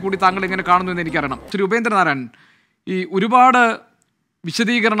സംഭവത്തെ കൂടി താങ്കൾ എങ്ങനെ കാണുന്നു എന്ന് എനിക്കറിയണം. ശ്രീ ഉപേന്ദ്രനാരായണൻ, ഈ ഒരുപാട്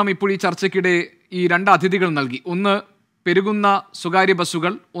വിശദീകരണം ഇപ്പോൾ ഈ ചർച്ചയ്ക്കിടെ ഈ രണ്ട് അതിഥികൾ നൽകി. ഒന്ന് പെരുകുന്ന സ്വകാര്യ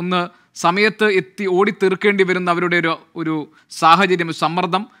ബസ്സുകൾ, ഒന്ന് സമയത്ത് എത്തി ഓടി തീർക്കേണ്ടി വരുന്ന അവരുടെ ഒരു സാഹചര്യം,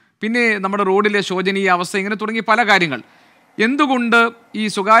 സമ്മർദ്ദം, പിന്നെ നമ്മുടെ റോഡിലെ ശോചനീയ അവസ്ഥ, ഇങ്ങനെ തുടങ്ങി പല കാര്യങ്ങൾ. എന്തുകൊണ്ട് ഈ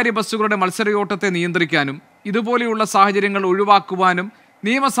സ്വകാര്യ ബസ്സുകളുടെ മത്സരയോട്ടത്തെ നിയന്ത്രിക്കാനും ഇതുപോലെയുള്ള സാഹചര്യങ്ങൾ ഒഴിവാക്കുവാനും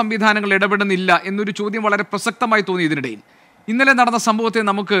നിയമ സംവിധാനങ്ങൾ ഇടപെടുന്നില്ല എന്നൊരു ചോദ്യം വളരെ പ്രസക്തമായി തോന്നി ഇതിനിടയിൽ. ഇന്നലെ നടന്ന സംഭവത്തെ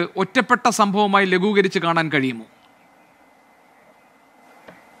നമുക്ക് ഒറ്റപ്പെട്ട സംഭവമായി ലഘൂകരിച്ച് കാണാൻ കഴിയുമോ?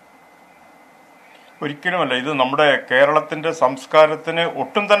 ഒരിക്കലുമല്ല. ഇത് നമ്മുടെ കേരളത്തിൻ്റെ സംസ്കാരത്തിന്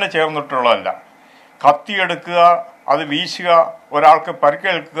ഒട്ടും തന്നെ ചേർന്നിട്ടുള്ളതല്ല. കത്തിയെടുക്കുക, അത് വീശുക, ഒരാൾക്ക്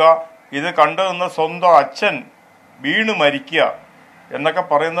പരിക്കേൽക്കുക, ഇത് കണ്ടു നിന്ന് സ്വന്തം അച്ഛൻ വീണ് മരിക്കുക എന്നൊക്കെ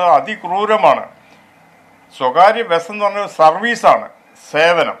പറയുന്നത് അതിക്രൂരമാണ്. സ്വകാര്യ ബസ് എന്ന് പറഞ്ഞ സർവീസാണ്,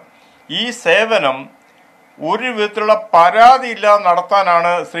 സേവനം. ഈ സേവനം ഒരു വിധത്തിലുള്ള പരാതിയില്ലാതെ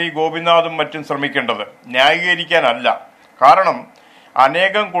നടത്താനാണ് ശ്രീ ഗോപിനാഥും മറ്റും ശ്രമിക്കേണ്ടത്, ന്യായീകരിക്കാനല്ല. കാരണം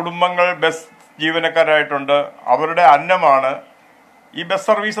അനേകം കുടുംബങ്ങൾ ബസ് ജീവനക്കാരായിട്ടുണ്ട്. അവരുടെ അന്നമാണ് ഈ ബസ്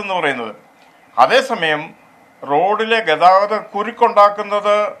സർവീസ് എന്ന് പറയുന്നത്. അതേസമയം റോഡിലെ ഗതാഗത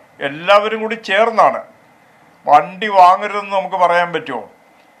കുരുക്കുണ്ടാക്കുന്നത് എല്ലാവരും കൂടി ചേർന്നാണ്. വണ്ടി വാങ്ങരുതെന്ന് നമുക്ക് പറയാൻ പറ്റുമോ?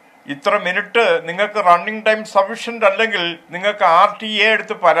 ഇത്ര മിനിറ്റ് നിങ്ങൾക്ക് റണ്ണിങ് ടൈം സഫീഷ്യൻ്റ് അല്ലെങ്കിൽ നിങ്ങൾക്ക് RTA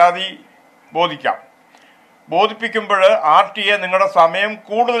എടുത്ത് പരാതി ബോധിപ്പിക്കുമ്പോൾ RTA നിങ്ങളുടെ സമയം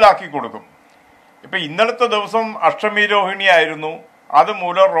കൂടുതലാക്കി കൊടുക്കും. ഇപ്പം ഇന്നലത്തെ ദിവസം അഷ്ടമി രോഹിണി ആയിരുന്നു,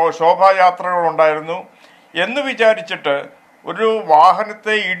 അതുമൂലം ശോഭായാത്രകളുണ്ടായിരുന്നു എന്ന് വിചാരിച്ചിട്ട് ഒരു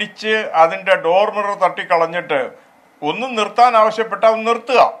വാഹനത്തെ ഇടിച്ച് അതിൻ്റെ ഡോർ മിറർ തട്ടിക്കളഞ്ഞിട്ട് ഒന്ന് നിർത്താൻ ആവശ്യപ്പെട്ടാൽ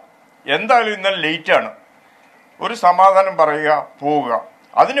നിർത്തുക. എന്തായാലും ഇന്നലെ ലേറ്റാണ്, ഒരു സമാധാനം പറയുക, പോവുക.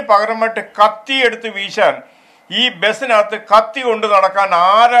 അതിന് പകരമായിട്ട് കത്തി എടുത്ത് വീശാൻ, ഈ ബസ്സിനകത്ത് കത്തി കൊണ്ട് നടക്കാൻ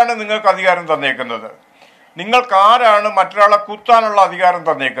ആരാണ് നിങ്ങൾക്ക് അധികാരം തന്നേക്കുന്നത്? നിങ്ങൾക്ക് ആരാണ് മറ്റൊരാളെ കുത്താനുള്ള അധികാരം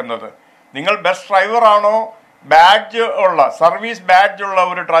തന്നേക്കുന്നത്? നിങ്ങൾ ബസ് ഡ്രൈവറാണോ? ബാഡ്ജ് ഉള്ള, സർവീസ് ബാഡ്ജ് ഉള്ള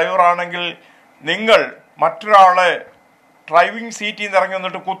ഒരു ഡ്രൈവറാണെങ്കിൽ നിങ്ങൾ മറ്റൊരാളെ ഡ്രൈവിംഗ് സീറ്റിൽ നിന്ന് ഇറങ്ങി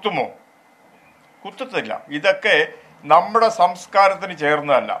വന്നിട്ട് കുത്തുമോ? കുത്തത്തില്ല. ഇതൊക്കെ നമ്മുടെ സംസ്കാരത്തിന്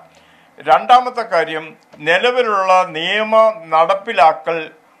ചേർന്നതല്ല. രണ്ടാമത്തെ കാര്യം, നിലവിലുള്ള നിയമ നടപ്പിലാക്കൽ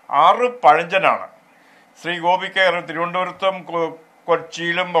പഴഞ്ചനാണ്. ശ്രീ ഗോപിക്ക് തിരുവനന്തപുരത്തും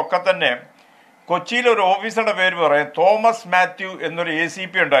കൊച്ചിയിലും ഒക്കെ തന്നെ, കൊച്ചിയിലൊരു ഓഫീസറുടെ പേര് പറയാം, തോമസ് മാത്യു എന്നൊരു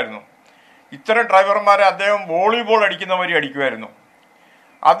ACP ഉണ്ടായിരുന്നു. ഇത്തരം ഡ്രൈവർമാരെ അദ്ദേഹം വോളിബോൾ അടിക്കുന്ന മാതിരി അടിക്കുമായിരുന്നു.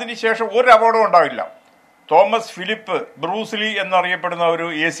 അതിനുശേഷം ഒരു അപകടം ഉണ്ടാവില്ല. തോമസ് ഫിലിപ്പ്, ബ്രൂസ്ലി എന്നറിയപ്പെടുന്ന ഒരു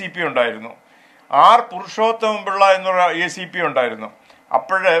ACP ഉണ്ടായിരുന്നു. പുരുഷോത്തമ പിള്ള എന്നൊരു ACP ഉണ്ടായിരുന്നു.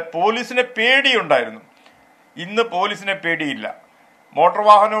 അപ്പോഴ് പോലീസിനെ പേടിയുണ്ടായിരുന്നു. ഇന്ന് പോലീസിനെ പേടിയില്ല. മോട്ടോർ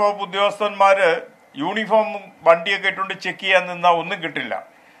വാഹന വകുപ്പ് ഉദ്യോഗസ്ഥന്മാർ യൂണിഫോം വണ്ടിയൊക്കെ ഇട്ടുകൊണ്ട് ചെക്ക് ചെയ്യാൻ നിന്നാൽ ഒന്നും കിട്ടില്ല.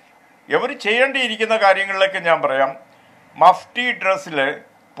 ഇവർ ചെയ്യേണ്ടിയിരിക്കുന്ന കാര്യങ്ങളിലേക്ക് ഞാൻ പറയാം. മഫ്റ്റി ഡ്രസ്സിൽ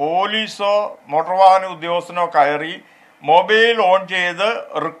പോലീസോ മോട്ടോർ വാഹന ഉദ്യോഗസ്ഥനോ കയറി മൊബൈൽ ഓൺ ചെയ്ത്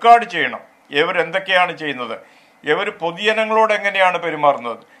റെക്കോർഡ് ചെയ്യണം ഇവരെന്തൊക്കെയാണ് ചെയ്യുന്നത്, ഇവർ പൊതുജനങ്ങളോട് എങ്ങനെയാണ്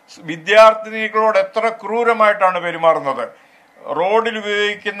പെരുമാറുന്നത്, വിദ്യാർത്ഥിനികളോട് എത്ര ക്രൂരമായിട്ടാണ് പെരുമാറുന്നത്, റോഡിൽ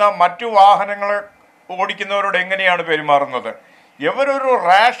ഉപയോഗിക്കുന്ന മറ്റു വാഹനങ്ങൾ ഓടിക്കുന്നവരോട് എങ്ങനെയാണ് പെരുമാറുന്നത്. ഇവരൊരു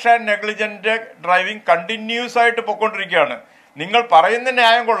rash and negligent driving continuous ആയിട്ട് പൊയ്ക്കൊണ്ടിരിക്കുകയാണ്. നിങ്ങൾ പറയുന്ന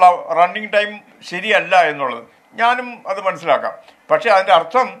ന്യായം കൊള്ളാം, റണ്ണിങ് ടൈം ശരിയല്ല എന്നുള്ളത്, ഞാനും അത് മനസ്സിലാക്കാം. പക്ഷെ അതിൻ്റെ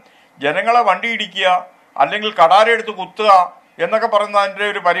അർത്ഥം ജനങ്ങളെ വണ്ടി ഇടിക്കുക അല്ലെങ്കിൽ കടാരെടുത്ത് കുത്തുക എന്നൊക്കെ പറയുന്നത് അതിൻ്റെ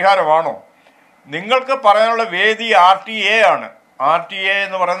ഒരു പരിഹാരമാണോ? നിങ്ങൾക്ക് പറയാനുള്ള വേദി RTA ആണ്. RTA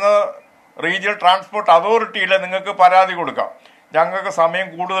എന്ന് പറയുന്നത് റീജിയണൽ ട്രാൻസ്പോർട്ട് അതോറിറ്റിയിൽ നിങ്ങൾക്ക് പരാതി കൊടുക്കാം. ഞങ്ങൾക്ക് സമയം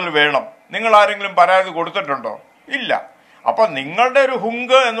കൂടുതൽ വേണം. നിങ്ങൾ ആരെങ്കിലും പരാതി കൊടുത്തിട്ടുണ്ടോ? ഇല്ല. അപ്പം നിങ്ങളുടെ ഒരു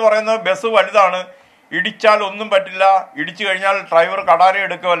ഹുങ്ക് എന്ന് പറയുന്നത് ബസ് വലുതാണ്, ഇടിച്ചാൽ ഒന്നും പറ്റില്ല, ഇടിച്ചു കഴിഞ്ഞാൽ ഡ്രൈവർ കടാര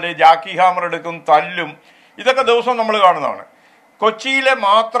എടുക്കും, അല്ലെങ്കിൽ ജാക്കി ഹാമർ എടുക്കും, തല്ലും. ഇതൊക്കെ ദിവസം നമ്മൾ കാണുന്നതാണ്. കൊച്ചിയിലെ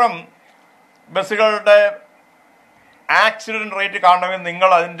മാത്രം ബസ്സുകളുടെ ആക്സിഡൻറ്റ് റേറ്റ് കാണണമെങ്കിൽ നിങ്ങൾ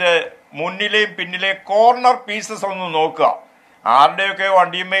അതിൻ്റെ മുന്നിലെയും പിന്നിലെയും കോർണർ പീസസ് ഒന്ന് നോക്കുക. ആരുടെയൊക്കെ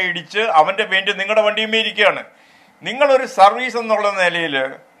വണ്ടിയുമേ ഇടിച്ച് അവൻ്റെ വേണ്ടി നിങ്ങളുടെ വണ്ടിയുമേ ഇരിക്കുകയാണ്. നിങ്ങളൊരു സർവീസ് എന്നുള്ള നിലയിൽ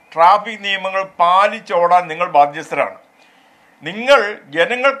ട്രാഫിക് നിയമങ്ങൾ പാലിച്ചോടാൻ നിങ്ങൾ ബാധ്യസ്ഥരാണ്. നിങ്ങൾ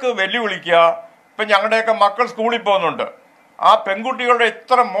ജനങ്ങൾക്ക് വെല്ലുവിളിക്കുക. ഇപ്പം ഞങ്ങളുടെയൊക്കെ മക്കൾ സ്കൂളിൽ പോകുന്നുണ്ട്. ആ പെൺകുട്ടികളുടെ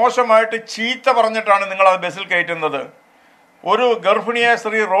എത്ര മോശമായിട്ട് ചീത്ത പറഞ്ഞിട്ടാണ് നിങ്ങൾ അത് ബസ്സിൽ കയറ്റുന്നത്. ഒരു ഗർഭിണിയായ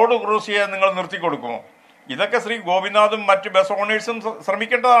സ്ത്രീ റോഡ് ക്രോസ് ചെയ്യാൻ നിങ്ങൾ നിർത്തി കൊടുക്കുമോ? ഇതൊക്കെ ശ്രീ ഗോപിനാഥും മറ്റ് ബസ് ഓണേഴ്സും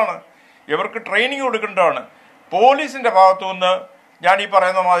ശ്രമിക്കേണ്ടതാണ്. ഇവർക്ക് ട്രെയിനിങ് കൊടുക്കേണ്ടതാണ്. പോലീസിന്റെ ഭാഗത്തുനിന്ന് ഞാൻ ഈ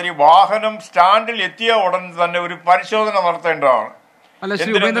പറയുന്ന മാതിരി വാഹനം സ്റ്റാൻഡിൽ എത്തിയ ഉടൻ തന്നെ ഒരു പരിശോധന നടത്തേണ്ടതാണ്. അല്ല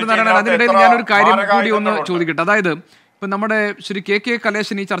ശ്രീ ഉപേന്ദ്രനാരായണൻ, അതിനിടയിൽ ഞാനൊരു കാര്യം കൂടി ഒന്ന് ചോദിക്കട്ടെ. അതായത് ഇപ്പൊ നമ്മുടെ ശ്രീ KK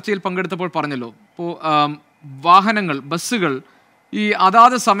കലേശൻ ഈ ചർച്ചയിൽ പങ്കെടുത്തപ്പോൾ പറഞ്ഞല്ലോ, ഇപ്പോൾ വാഹനങ്ങൾ, ബസ്സുകൾ ഈ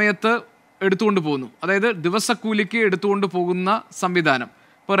അതാത് സമയത്ത് എടുത്തുകൊണ്ട് പോകുന്നു. അതായത് ദിവസക്കൂലിക്ക് എടുത്തുകൊണ്ട് പോകുന്ന സംവിധാനം,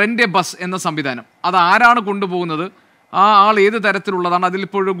 ഇപ്പോൾ റെന്റ് എ ബസ് എന്ന സംവിധാനം, അത് ആരാണ് കൊണ്ടുപോകുന്നത്, ആ ആൾ ഏത് തരത്തിലുള്ളതാണ്,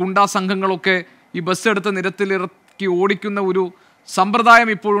 അതിലിപ്പോഴും ഗുണ്ടാ സംഘങ്ങളൊക്കെ ഈ ബസ് എടുത്ത് നിരത്തിലിറക്കി ഓടിക്കുന്ന ഒരു സമ്പ്രദായം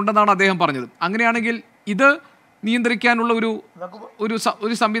ഇപ്പോഴുണ്ടെന്നാണ് അദ്ദേഹം പറഞ്ഞത്. അങ്ങനെയാണെങ്കിൽ ഇത് നിയന്ത്രിക്കാനുള്ള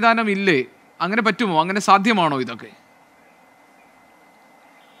ഒരു സംവിധാനം ഇല്ലേ? അങ്ങനെ പറ്റുമോ? അങ്ങനെ സാധ്യമാണോ ഇതൊക്കെ?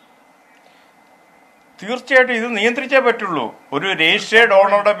 തീർച്ചയായിട്ടും ഇത് നിയന്ത്രിച്ചേ പറ്റുള്ളൂ. ഒരു രജിസ്ട്രേഡ്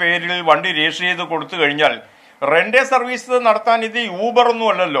ഓണറുടെ പേരിൽ വണ്ടി രജിസ്റ്റർ ചെയ്ത് കൊടുത്തു കഴിഞ്ഞാൽ റെന്റ് സർവീസ് നടത്താൻ ഇത് ഊബർ ഒന്നും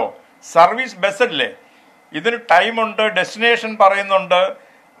അല്ലല്ലോ, സർവീസ് ബസ്സല്ലേ. ഇതിന് ടൈമുണ്ട്, ഡെസ്റ്റിനേഷൻ പറയുന്നുണ്ട്,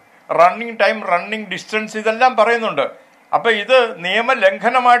 റണ്ണിങ് ടൈം, റണ്ണിങ് ഡിസ്റ്റൻസ്, ഇതെല്ലാം പറയുന്നുണ്ട്. അപ്പം ഇത്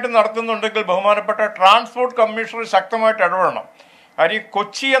നിയമലംഘനമായിട്ട് നടത്തുന്നുണ്ടെങ്കിൽ ബഹുമാനപ്പെട്ട ട്രാൻസ്പോർട്ട് കമ്മീഷണർ ശക്തമായിട്ട് ഇടപെടണം. കാര്യം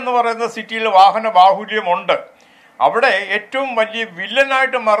കൊച്ചി എന്ന് പറയുന്ന സിറ്റിയിൽ വാഹന ബാഹുല്യമുണ്ട്. അവിടെ ഏറ്റവും വലിയ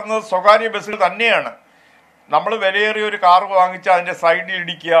വില്ലനായിട്ട് മാറുന്നത് സ്വകാര്യ ബസ്സുകൾ തന്നെയാണ്. നമ്മൾ വിലയേറിയ ഒരു കാർ വാങ്ങിച്ച് അതിൻ്റെ സൈഡിൽ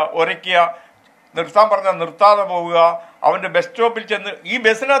ഇടിക്കുക, ഉരയ്ക്കുക, നിർത്താൻ പറഞ്ഞാൽ നിർത്താതെ പോവുക, അവൻ്റെ ബസ് സ്റ്റോപ്പിൽ ചെന്ന്. ഈ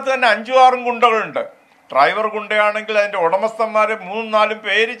ബസ്സിനകത്ത് തന്നെ 5-6 ഗുണ്ടകളുണ്ട്. ഡ്രൈവർ ഗുണ്ടയാണെങ്കിൽ അതിൻ്റെ ഉടമസ്ഥന്മാർ 3-4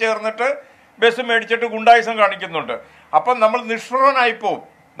 പേര് ചേർന്നിട്ട് ബസ് മേടിച്ചിട്ട് ഗുണ്ടായുസം കാണിക്കുന്നുണ്ട്. അപ്പം നമ്മൾ നിഷ്പ്രഭനായിപ്പോവും,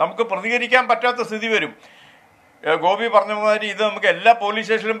 നമുക്ക് പ്രതികരിക്കാൻ പറ്റാത്ത സ്ഥിതി വരും. ഗോപി പറഞ്ഞ മാതിരി ഇത് നമുക്ക് എല്ലാ പോലീസ്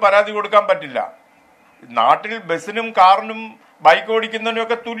സ്റ്റേഷനിലും പരാതി കൊടുക്കാൻ പറ്റില്ല. നാട്ടിൽ ബസ്സിനും കാറിനും ബൈക്ക് ഓടിക്കുന്നതിനും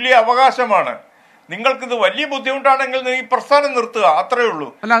ഒക്കെ തുല്യ അവകാശമാണ്. നിങ്ങൾക്കിത് വലിയ ബുദ്ധിമുട്ടാണെങ്കിൽ ഈ പ്രസ്ഥാനം നിർത്തുക, അത്രേ ഉള്ളൂ.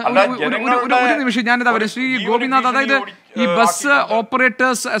 ഒരു നിമിഷം ഞാനിതാ വരാം ശ്രീ ഗോപിനാഥ്. അതായത് ഈ ബസ്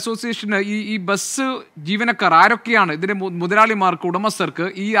ഓപ്പറേറ്റേഴ്സ് അസോസിയേഷന് ഈ ബസ് ജീവനക്കാർ ആരൊക്കെയാണ്, ഇതിന്റെ മുതലാളിമാർക്ക്, ഉടമസ്ഥർക്ക്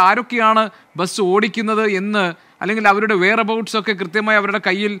ഈ ആരൊക്കെയാണ് ബസ് ഓടിക്കുന്നത് എന്ന്, അല്ലെങ്കിൽ അവരുടെ വെയർ അബൌട്ട്സ് ഒക്കെ കൃത്യമായി അവരുടെ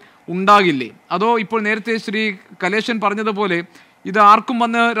കയ്യിൽ ഉണ്ടാകില്ലേ? അതോ ഇപ്പോൾ നേരത്തെ ശ്രീ കലേശൻ പറഞ്ഞതുപോലെ ഇത് ആർക്കും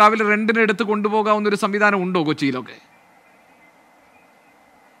വന്ന് രാവിലെ റെന്റിന് എടുത്ത് കൊണ്ടുപോകാവുന്ന ഒരു സംവിധാനം ഉണ്ടോ കൊച്ചിയിലൊക്കെ?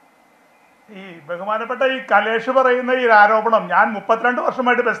 ഈ ബഹുമാനപ്പെട്ട ഈ കലേഷ് പറയുന്ന ഈ ആരോപണം, ഞാൻ 32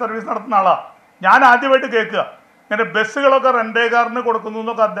 വർഷമായിട്ട് ബസ് സർവീസ് നടത്തുന്ന ആളാണ്. ഞാൻ ആദ്യമായിട്ട് കേൾക്കുക ഇങ്ങനെ ബസ്സുകളൊക്കെ റെന്റേകാരന് കൊടുക്കുന്നു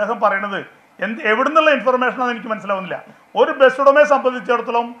എന്നൊക്കെ അദ്ദേഹം പറയണത്. എവിടുന്നുള്ള ഇൻഫർമേഷനാണെന്ന് എനിക്ക് മനസ്സിലാവുന്നില്ല. ഒരു ബസ് ഉടമയെ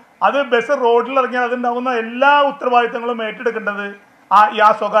സംബന്ധിച്ചിടത്തോളം അത് ബസ് റോഡിൽ ഇറങ്ങിയാൽ അതുണ്ടാവുന്ന എല്ലാ ഉത്തരവാദിത്തങ്ങളും ഏറ്റെടുക്കേണ്ടത് ആ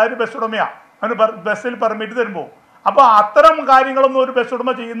സ്വകാര്യ ബസ് ഉടമയാണ്. അവന് ബസ്സിൽ പെർമിറ്റ് തരുമ്പോൾ. അപ്പോൾ അത്തരം കാര്യങ്ങളൊന്നും ഒരു ബസ് ഉടമ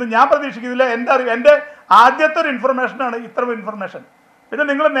ചെയ്യുന്നത് ഞാൻ പ്രതീക്ഷിക്കുന്നില്ല. എൻ്റെ ആദ്യത്തെ ഒരു ഇൻഫർമേഷനാണ് ഇത്തരം ഇൻഫർമേഷൻ. പിന്നെ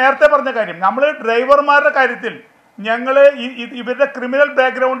നിങ്ങൾ നേരത്തെ പറഞ്ഞ കാര്യം, നമ്മൾ ഡ്രൈവർമാരുടെ കാര്യത്തിൽ ഞങ്ങൾ ഇവരുടെ ക്രിമിനൽ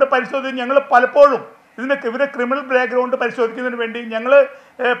ബാക്ക്ഗ്രൗണ്ട് പരിശോധിച്ച് ഞങ്ങൾ പലപ്പോഴും ഇവരുടെ ക്രിമിനൽ ബാക്ക്ഗ്രൗണ്ട് പരിശോധിക്കുന്നതിന് വേണ്ടി ഞങ്ങൾ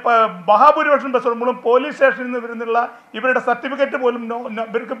മഹാഭൂരിപക്ഷം ബസ് ഉടമകളും പോലീസ് സ്റ്റേഷനിൽ നിന്ന് വരുന്നുള്ള ഇവരുടെ സർട്ടിഫിക്കറ്റ് പോലും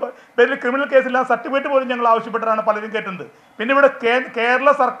ഇവർക്ക് പേരിൽ ക്രിമിനൽ കേസില്ല സർട്ടിഫിക്കറ്റ് പോലും ഞങ്ങൾ ആവശ്യപ്പെട്ടിട്ടാണ് പലരും കയറ്റുന്നത്. പിന്നെ ഇവിടെ കേരള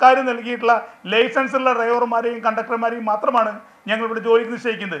സർക്കാർ നൽകിയിട്ടുള്ള ലൈസൻസുള്ള ഡ്രൈവർമാരെയും കണ്ടക്ടർമാരെയും മാത്രമാണ് ഞങ്ങൾ ഇവിടെ ജോലിക്ക്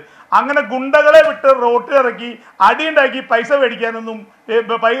നിശ്ചയിക്കുന്നത്. അങ്ങനെ ഗുണ്ടകളെ വിട്ട് റോട്ടിലിറക്കി അടിയുണ്ടാക്കി പൈസ മേടിക്കാനൊന്നും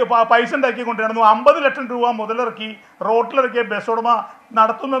പൈസ ഉണ്ടാക്കി കൊണ്ടുവരാനൊന്നും 50 ലക്ഷം രൂപ മുതലിറക്കി റോട്ടിലിറക്കിയ ബസ് ഉടമ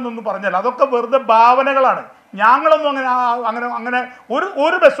നടത്തുന്നതെന്നൊന്നും പറഞ്ഞാൽ അതൊക്കെ വെറുതെ ഭാവനകളാണ്. ഞങ്ങളൊന്നും അങ്ങനെ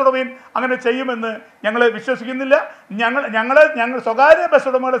ഒരു ബസ് ഉടമയും അങ്ങനെ ചെയ്യുമെന്ന് ഞങ്ങൾ വിശ്വസിക്കുന്നില്ല. ഞങ്ങൾ സ്വകാര്യ ബസ്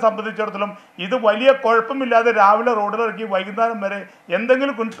ഉടമകളെ സംബന്ധിച്ചിടത്തോളം ഇത് വലിയ കുഴപ്പമില്ലാതെ രാവിലെ റോഡിലിറക്കി വൈകുന്നേരം വരെ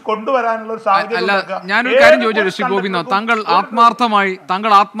എന്തെങ്കിലും കൊണ്ടുവരാനുള്ള ഒരു സാഹചര്യം. ഞാനൊരു കാര്യം ചോദിച്ചു ശ്രീ ഗോപിനാഥ്,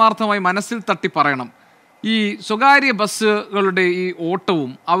 താങ്കൾ ആത്മാർത്ഥമായി മനസ്സിൽ തട്ടി പറയണം, ഈ സ്വകാര്യ ബസ്സുകളുടെ ഈ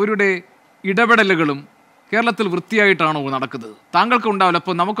ഓട്ടവും അവരുടെ ഇടപെടലുകളും കേരളത്തിൽ വൃത്തിയായിട്ടാണോ നടക്കുന്നത്? താങ്കൾക്ക് ഉണ്ടാവില്ല.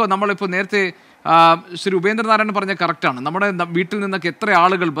 അപ്പോൾ നമ്മളിപ്പോൾ നേരത്തെ ശ്രീ ഉപേന്ദ്രനാരായണൻ പറഞ്ഞ കറക്റ്റാണ്. നമ്മുടെ വീട്ടിൽ നിന്നൊക്കെ എത്ര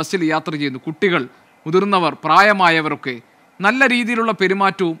ആളുകൾ ബസ്സിൽ യാത്ര ചെയ്യുന്നു, കുട്ടികൾ, മുതിർന്നവർ, പ്രായമായവരൊക്കെ. നല്ല രീതിയിലുള്ള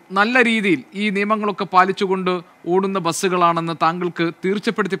പെരുമാറ്റവും നല്ല രീതിയിൽ ഈ നിയമങ്ങളൊക്കെ പാലിച്ചുകൊണ്ട് ഓടുന്ന ബസ്സുകളാണെന്ന് താങ്കൾക്ക്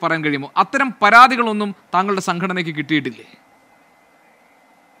തീർച്ചപ്പെടുത്തി പറയാൻ കഴിയുമോ? അത്തരം പരാതികളൊന്നും താങ്കളുടെ സംഘടനയ്ക്ക് കിട്ടിയിട്ടില്ലേ?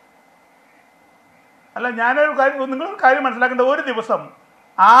 അല്ല, ഞാനൊരു കാര്യം, നിങ്ങളൊരു കാര്യം മനസ്സിലാക്കേണ്ടത്, ഒരു ദിവസം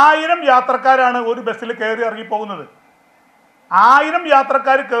 1000 യാത്രക്കാരാണ് ഒരു ബസ്സിൽ കയറി ഇറങ്ങി പോകുന്നത്. 1000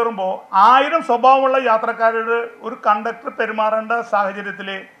 യാത്രക്കാർ കയറുമ്പോൾ 1000 സ്വഭാവമുള്ള യാത്രക്കാരുടെ ഒരു കണ്ടക്ടർ പെരുമാറേണ്ട സാഹചര്യത്തിൽ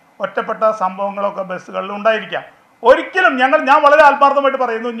ഒറ്റപ്പെട്ട സംഭവങ്ങളൊക്കെ ബസ്സുകളിൽ ഉണ്ടായിരിക്കാം. ഒരിക്കലും ഞാൻ വളരെ ആത്മാർത്ഥമായിട്ട്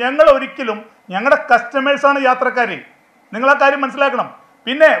പറയുന്നു, ഞങ്ങൾ ഒരിക്കലും, ഞങ്ങളുടെ കസ്റ്റമേഴ്സാണ് യാത്രക്കാർ. നിങ്ങളാ കാര്യം മനസ്സിലാക്കണം.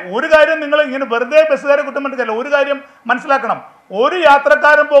 പിന്നെ ഒരു കാര്യം, നിങ്ങൾ ഇങ്ങനെ വെറുതെ ബസ്സുകാരെ കുറ്റം പറ്റില്ല, ഒരു കാര്യം മനസ്സിലാക്കണം. ഒരു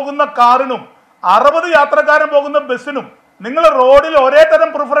യാത്രക്കാരൻ പോകുന്ന കാറിനും 60 യാത്രക്കാരൻ പോകുന്ന ബസ്സിനും നിങ്ങൾ റോഡിൽ ഒരേ തരം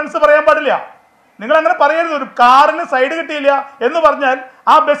പ്രിഫറൻസ് പറയാൻ പാടില്ല. നിങ്ങൾ അങ്ങനെ പറയരുത്. ഒരു കാറിന് സൈഡ് കിട്ടിയില്ല എന്ന് പറഞ്ഞാൽ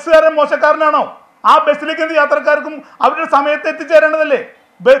ആ ബസ്സുകാരൻ മോശക്കാരനാണോ? ആ ബസ്സിലേക്ക് യാത്രക്കാർക്കും അവരുടെ സമയത്ത് എത്തിച്ചേരേണ്ടതല്ലേ?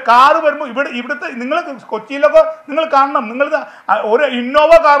 കാറ് വരുമ്പോൾ ഇവിടുത്തെ നിങ്ങൾ കൊച്ചിയിലൊക്കെ നിങ്ങൾ കാണണം, നിങ്ങൾ ഒരു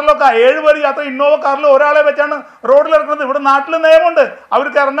ഇന്നോവ കാറിലൊക്കെ 7 പേര് യാത്ര, ഇന്നോവ കാറിൽ ഒരാളെ വെച്ചാണ് റോഡിൽ ഇറക്കുന്നത്. ഇവിടെ നാട്ടിൽ നിയമമുണ്ട്,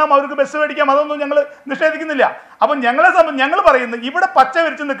 അവർക്ക് ഇറങ്ങാം, അവർക്ക് ബസ് മേടിക്കാം, അതൊന്നും ഞങ്ങൾ നിഷേധിക്കുന്നില്ല. അപ്പം ഞങ്ങൾ പറയുന്നത്, ഇവിടെ പച്ച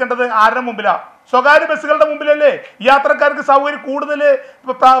വിരിച്ച് നിൽക്കേണ്ടത് ആരുടെ മുമ്പിലാണ്? സ്വകാര്യ ബസ്സുകളുടെ മുമ്പിലല്ലേ യാത്രക്കാർക്ക് സൗകര്യം കൂടുതൽ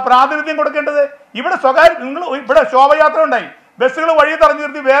പ്രാതിനിധ്യം കൊടുക്കേണ്ടത്? ഇവിടെ ഇവിടെ ശോഭയാത്ര ഉണ്ടായി, ബസ്സുകൾ വഴി തടഞ്ഞു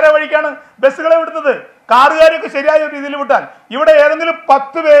നിർത്തി വേറെ വഴിക്കാണ് ബസ്സുകളെ വിടുന്നത്. കാറുകാരൊക്കെ ശരിയായ രീതിയിൽ വിട്ടാൽ, ഇവിടെ ഏതെങ്കിലും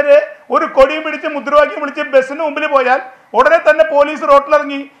 10 പേര് ഒരു കൊടിയും പിടിച്ച് മുദ്രാവാക്യം വിളിച്ച് ബസ്സിന് മുമ്പിൽ പോയാൽ ഉടനെ തന്നെ പോലീസ്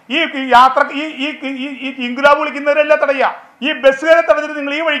റോട്ടിലിറങ്ങി ഈ യാത്ര ഈ ഇൻകുലാബ് വിളിക്കുന്നവരെല്ലാം തടയുക. ഈ ബസ്സുകാരെ തടഞ്ഞിട്ട്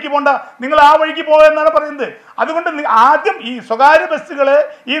നിങ്ങൾ ഈ വഴിക്ക് പോകണ്ട, നിങ്ങൾ ആ വഴിക്ക് പോകുക എന്നാണ് പറയുന്നത്. അതുകൊണ്ട് ആദ്യം ഈ സ്വകാര്യ ബസ്സുകൾ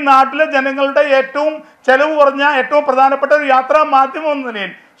ഈ നാട്ടിലെ ജനങ്ങളുടെ ഏറ്റവും ചെലവ് കുറഞ്ഞ ഏറ്റവും പ്രധാനപ്പെട്ട ഒരു യാത്രാ മാധ്യമം എന്ന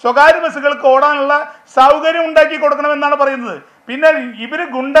നിലയിൽ സ്വകാര്യ ബസ്സുകൾക്ക് ഓടാനുള്ള സൗകര്യം ഉണ്ടാക്കി കൊടുക്കണമെന്നാണ് പറയുന്നത്. പിന്നെ ഇവര്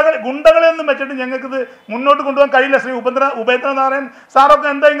ഗുണ്ടകളെന്നും വെച്ചിട്ട് ഞങ്ങൾക്കിത് മുന്നോട്ട് കൊണ്ടുപോകാൻ കഴിയില്ല. ശ്രീ ഉപേന്ദ്രനാരായൺ സാറൊക്കെ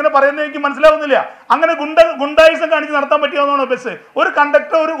എന്താ ഇങ്ങനെ പറയുന്നത് എനിക്ക് മനസ്സിലാവുന്നില്ല. അങ്ങനെ ഗുണ്ടായിസം കാണിച്ച് നടത്താൻ പറ്റിയെന്നാണോ ബസ്? ഒരു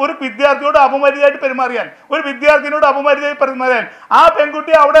കണ്ടക്ടർ ഒരു വിദ്യാർത്ഥിയോട് അപമര്യാദയായിട്ട് പെരുമാറിയാൽ, ഒരു വിദ്യാർത്ഥിനോട് അപമര്യാദയായി പെരുമാറിയാൽ, ആ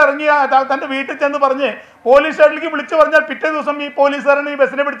പെൺകുട്ടി അവിടെ ഇറങ്ങി തന്റെ വീട്ടിൽ ചെന്ന് പറഞ്ഞ് പോലീസ് സ്റ്റേഷനിലേക്ക് വിളിച്ചു പറഞ്ഞാൽ പിറ്റേ ദിവസം ഈ പോലീസുകാരനെ ഈ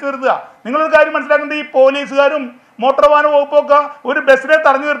ബസ്സിനെ പിടിച്ചു നിർത്തുക. നിങ്ങളൊരു കാര്യം മനസ്സിലാക്കേണ്ടത്, ഈ പോലീസുകാരും മോട്ടോർ വാഹന വകുപ്പൊക്കെ ഒരു ബസ്സിനെ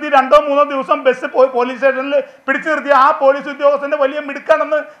തടഞ്ഞു നിർത്തി 2-3 ദിവസം ബസ് പോലീസ് സ്റ്റേഷനിൽ പിടിച്ചു നിർത്തി ആ പോലീസ് ഉദ്യോഗസ്ഥന്റെ വലിയ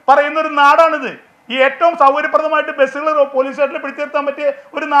മിടുക്കാണെന്ന് പറയുന്ന ഒരു നാടാണിത്. ഈ ഏറ്റവും സൗകര്യപ്രദമായിട്ട് ബസ്സുകൾ പോലീസ് സ്റ്റേഷനിൽ പിടിച്ചു നിർത്താൻ പറ്റിയ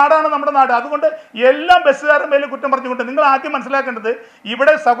ഒരു നാടാണ് നമ്മുടെ നാട്. അതുകൊണ്ട് എല്ലാ ബസ്സുകാരും മേലെ കുറ്റം പറഞ്ഞുകൊണ്ട് നിങ്ങൾ ആദ്യം മനസ്സിലാക്കേണ്ടത്,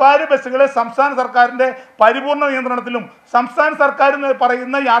 ഇവിടെ സ്വകാര്യ ബസ്സുകളെ സംസ്ഥാന സർക്കാരിന്റെ പരിപൂർണ്ണ നിയന്ത്രണത്തിലും സംസ്ഥാന സർക്കാർ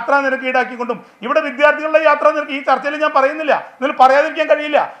പറയുന്ന യാത്രാ നിരക്ക് ഈടാക്കിക്കൊണ്ടും, ഇവിടെ വിദ്യാർത്ഥികളുടെ യാത്രാ നിരക്ക് ഈ ചർച്ചയിൽ ഞാൻ പറയുന്നില്ല, നിങ്ങൾ പറയാതിരിക്കാൻ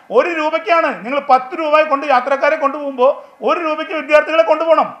കഴിയില്ല. 1 രൂപയ്ക്കാണ് നിങ്ങൾ 10 രൂപ കൊണ്ട് യാത്രക്കാരെ കൊണ്ടുപോകുമ്പോൾ 1 രൂപയ്ക്ക് വിദ്യാർത്ഥികളെ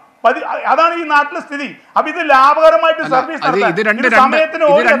കൊണ്ടുപോകണം. അതാണ് ഈ നാട്ടിലെ സ്ഥിതി. അപ്പൊ ഇത് ലാഭകരമായിട്ട് സർവീസ്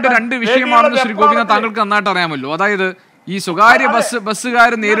രണ്ട് വിഷയമാണെന്ന് ശ്രീ ഗോപിനാഥ് താങ്കൾക്ക് നന്നായിട്ട് അറിയാമല്ലോ. അതായത് ഈ സ്വകാര്യ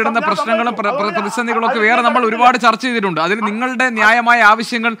ബസ്സുകാർ നേരിടുന്ന പ്രശ്നങ്ങളും പ്രതിസന്ധികളൊക്കെ വേറെ നമ്മൾ ഒരുപാട് ചർച്ച ചെയ്തിട്ടുണ്ട്. അതിൽ നിങ്ങളുടെ ന്യായമായ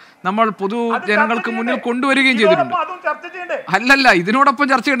ആവശ്യങ്ങൾ നമ്മൾ പൊതുജനങ്ങൾക്ക് മുന്നിൽ കൊണ്ടുവരികയും ചെയ്തിട്ടുണ്ട്. അല്ലല്ല, ഇതിനോടൊപ്പം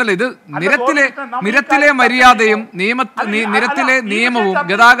ചർച്ച ചെയ്യണ്ടല്ലോ. ഇത് നിരത്തിലെ മര്യാദയും നിരത്തിലെ നിയമവും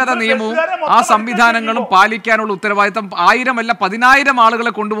ഗതാഗത നിയമവും ആ സംവിധാനങ്ങളും പാലിക്കാനുള്ള ഉത്തരവാദിത്തം 1000 അല്ല 10,000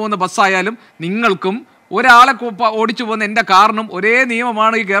 ആളുകളെ കൊണ്ടുപോകുന്ന ബസ്സായാലും നിങ്ങൾക്കും ഒരാളെ ഓടിച്ചു പോകുന്ന എൻ്റെ കാറിനും ഒരേ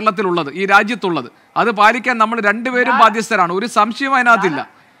നിയമമാണ് ഈ കേരളത്തിലുള്ളത്, ഈ രാജ്യത്തുള്ളത്. അത് പാലിക്കാൻ നമ്മൾ 2 പേരും ബാധ്യസ്ഥരാണ്, ഒരു സംശയം അതിനകത്തില്ല.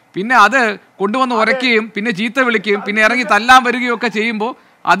 പിന്നെ അത് കൊണ്ടുവന്ന് ഉരയ്ക്കുകയും പിന്നെ ചീത്ത വിളിക്കുകയും പിന്നെ ഇറങ്ങി തല്ലാൻ വരികയും ഒക്കെ ചെയ്യുമ്പോൾ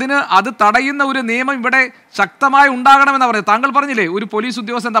അത് തടയുന്ന ഒരു നിയമം ഇവിടെ ശക്തമായി ഉണ്ടാകണമെന്നാണ് പറയുന്നത്. താങ്കൾ പറഞ്ഞില്ലേ ഒരു പോലീസ്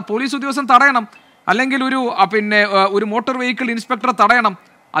ഉദ്യോഗസ്ഥൻ തടയണം, അല്ലെങ്കിൽ ഒരു മോട്ടോർ വെഹിക്കിൾ ഇൻസ്പെക്ടറെ തടയണം.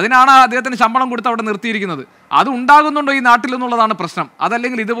 അതിനാണ് അദ്ദേഹത്തിന് ശമ്പളം കൊടുത്ത് അവിടെ നിർത്തിയിരിക്കുന്നത്. അത് ഉണ്ടാകുന്നുണ്ടോ ഈ നാട്ടിൽ എന്നുള്ളതാണ് പ്രശ്നം.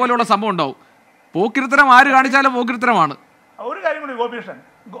 അതല്ലെങ്കിൽ ഇതുപോലെയുള്ള സംഭവം ഉണ്ടാവും. പോക്കിരിത്തരം ആര് കാണിച്ചാലും പോക്കിരിത്തരമാണ്. ഒരു കാര്യം കൂടി ഗോപികൃഷ്ണൻ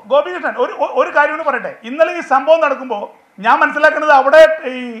ഒരു കാര്യം കൂടി പറയട്ടെ. ഇന്നലെ ഈ സംഭവം നടക്കുമ്പോൾ ഞാൻ മനസ്സിലാക്കുന്നത് അവിടെ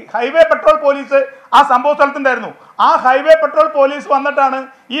ഈ ഹൈവേ പെട്രോൾ പോലീസ് ആ സംഭവ സ്ഥലത്തുണ്ടായിരുന്നു. ആ ഹൈവേ പെട്രോൾ പോലീസ് വന്നിട്ടാണ്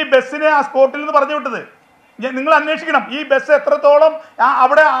ഈ ബസ്സിനെ ആ സ്പോട്ടിൽ നിന്ന് പറഞ്ഞു വിട്ടത്. നിങ്ങൾ അന്വേഷിക്കണം ഈ ബസ് എത്രത്തോളം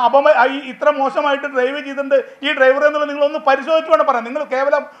അവിടെ ഇത്ര മോശമായിട്ട് ഡ്രൈവ് ചെയ്തിട്ടുണ്ട് ഈ ഡ്രൈവർ എന്നുള്ളത് നിങ്ങളൊന്ന് പരിശോധിച്ചു വേണം പറയാം. നിങ്ങൾ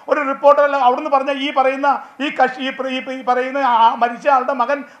കേവലം ഒരു റിപ്പോർട്ടറല്ല അവിടുന്ന് പറഞ്ഞ ഈ പറയുന്ന മരിച്ച ആളുടെ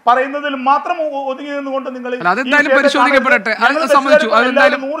മകൻ പറയുന്നതിൽ മാത്രം ഒതുങ്ങി നിന്നുകൊണ്ട് നിങ്ങൾ അതെന്തായാലും പരിശോധിക്കപ്പെടട്ടെ.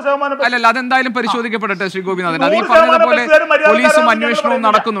 അതെന്തായാലും പരിശോധിക്കപ്പെടട്ടെ ശ്രീ ഗോപിനാഥൻ. അത് ഈ പറഞ്ഞതുപോലെ പോലീസും അന്വേഷണവും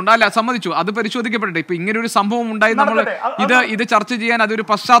നടക്കുന്നുണ്ട്. അല്ല, സമ്മതിച്ചു, അത് പരിശോധിക്കപ്പെടട്ടെ. ഇപ്പൊ ഇങ്ങനെ ഒരു സംഭവം ഉണ്ടായി, നമ്മൾ ഇത് ചർച്ച ചെയ്യാൻ അതൊരു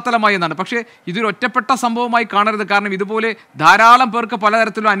പശ്ചാത്തലമായി എന്നാണ്. പക്ഷേ ഇതൊരു ഒറ്റപ്പെട്ട സംഭവം കാണരുത്. കാരണം ഇതുപോലെ ധാരാളം പേർക്ക്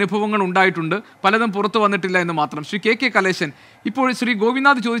പലതരത്തിലുള്ള അനുഭവങ്ങൾ ഉണ്ടായിട്ടുണ്ട്, പലതും പുറത്തു വന്നിട്ടില്ല എന്ന് മാത്രം. ശ്രീ കെ കലേശൻ, ഇപ്പോൾ ശ്രീ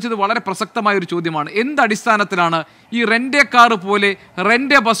ഗോപിനാഥ് ചോദിച്ചത് വളരെ പ്രസക്തമായ ഒരു ചോദ്യമാണ്. എന്തടിസ്ഥാനത്തിലാണ് ഈ റെന്റ് കാർ പോലെ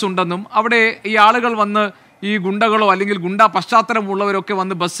റെന്റ് ബസ് ഉണ്ടെന്നും അവിടെ ഈ ആളുകൾ വന്ന് ഈ ഗുണ്ടകളോ അല്ലെങ്കിൽ ഗുണ്ടാ പശ്ചാത്തലമുള്ളവരൊക്കെ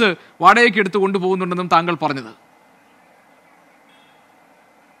വന്ന് ബസ് വാടകയ്ക്ക് എടുത്ത് കൊണ്ടുപോകുന്നുണ്ടെന്നും താങ്കൾ പറഞ്ഞത്?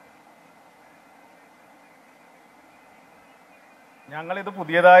 ഞങ്ങളിത്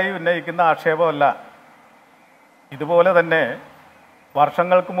പുതിയതായി ഉന്നയിക്കുന്ന ആക്ഷേപമല്ല. ഇതുപോലെ തന്നെ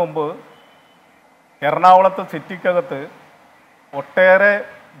വർഷങ്ങൾക്ക് മുമ്പ് എറണാകുളത്ത് സിറ്റിക്കകത്ത് ഒട്ടേറെ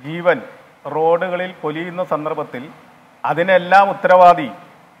ജീവൻ റോഡുകളിൽ പൊലിയുന്ന സന്ദർഭത്തിൽ അതിനെല്ലാം ഉത്തരവാദി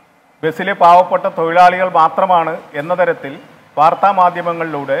ബസ്സിലെ പാവപ്പെട്ട തൊഴിലാളികൾ മാത്രമാണ് എന്ന തരത്തിൽ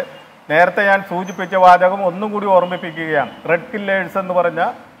വാർത്താമാധ്യമങ്ങളിലൂടെ നേരത്തെ ഞാൻ സൂചിപ്പിച്ച വാചകം ഒന്നും കൂടി ഓർമ്മിപ്പിക്കുകയാണ്. റെഡ് കില്ലേഴ്സ് എന്ന് പറഞ്ഞ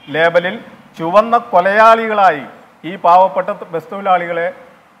ലേബലിൽ ചുവന്ന കൊലയാളികളായി ഈ പാവപ്പെട്ട ബസ് തൊഴിലാളികളെ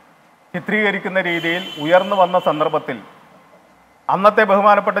ചിത്രീകരിക്കുന്ന രീതിയിൽ ഉയർന്നു വന്ന സന്ദർഭത്തിൽ അന്നത്തെ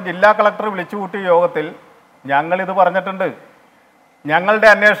ബഹുമാനപ്പെട്ട ജില്ലാ കളക്ടർ വിളിച്ചുകൂട്ടിയ യോഗത്തിൽ ഞങ്ങളിത് പറഞ്ഞിട്ടുണ്ട്. ഞങ്ങളുടെ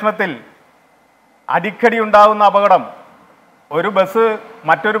അന്വേഷണത്തിൽ അടിക്കടി ഉണ്ടാകുന്ന അപകടം, ഒരു ബസ്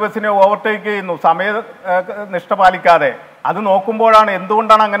മറ്റൊരു ബസ്സിനെ ഓവർടേക്ക് ചെയ്യുന്നു സമയനിഷ്ഠ പാലിക്കാതെ, അത് നോക്കുമ്പോഴാണ്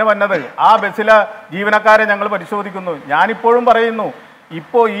എന്തുകൊണ്ടാണ് അങ്ങനെ വന്നത്. ആ ബസ്സിലെ ജീവനക്കാരെ ഞങ്ങൾ പരിശോധിക്കുന്നു. ഞാനിപ്പോഴും പറയുന്നു,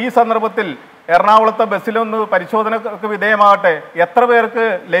 ഇപ്പോൾ ഈ സന്ദർഭത്തിൽ എറണാകുളത്തെ ബസ്സിലൊന്ന് പരിശോധനക്ക് വിധേയമാകട്ടെ, എത്ര പേർക്ക്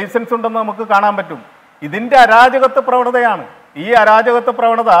ലൈസൻസ് ഉണ്ടെന്ന് നമുക്ക് കാണാൻ പറ്റും. ഇതിൻ്റെ അരാജകത്വ പ്രവണതയാണ്. ഈ അരാജകത്വ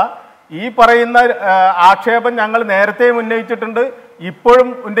പ്രവണത, ഈ പറയുന്ന ആക്ഷേപം ഞങ്ങൾ നേരത്തെയും ഉന്നയിച്ചിട്ടുണ്ട്, ഇപ്പോഴും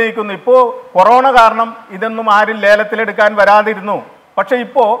ഉന്നയിക്കുന്നു. ഇപ്പോൾ കൊറോണ കാരണം ഇതൊന്നും ആരും ലേലത്തിലെടുക്കാൻ വരാതിരുന്നു. പക്ഷെ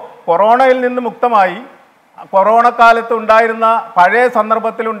ഇപ്പോൾ കൊറോണയിൽ നിന്ന് മുക്തമായി കൊറോണ കാലത്ത് ഉണ്ടായിരുന്ന പഴയ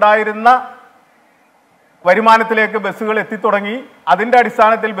സന്ദർഭത്തിലുണ്ടായിരുന്ന വരുമാനത്തിലേക്ക് ബസ്സുകൾ എത്തിത്തുടങ്ങി. അതിൻ്റെ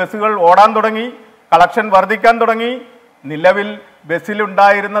അടിസ്ഥാനത്തിൽ ബസ്സുകൾ ഓടാൻ തുടങ്ങി, കളക്ഷൻ വർദ്ധിക്കാൻ തുടങ്ങി. നിലവിൽ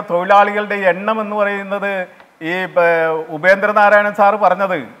ബസ്സിലുണ്ടായിരുന്ന തൊഴിലാളികളുടെ എണ്ണം എന്ന് പറയുന്നത് ഈ ഉപേന്ദ്രനാരായണൻ സാറ്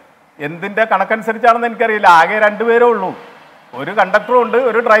പറഞ്ഞത് എന്തിൻ്റെ കണക്കനുസരിച്ചാണെന്ന് എനിക്കറിയില്ല, ആകെ 2 പേരേ ഉള്ളൂ. ഒരു കണ്ടക്ടറും ഉണ്ട്,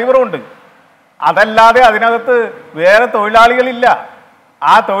 ഒരു ഡ്രൈവറും ഉണ്ട്. അതല്ലാതെ അതിനകത്ത് വേറെ തൊഴിലാളികളില്ല.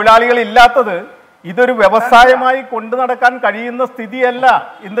 ആ തൊഴിലാളികളില്ലാത്തത് ഇതൊരു വ്യവസായമായി കൊണ്ടു നടക്കാൻ കഴിയുന്ന സ്ഥിതിയല്ല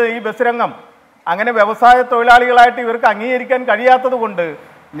ഇന്ന് ഈ ബസ് രംഗം. അങ്ങനെ വ്യവസായ തൊഴിലാളികളായിട്ട് ഇവർക്ക് അംഗീകരിക്കാൻ കഴിയാത്തത് കൊണ്ട്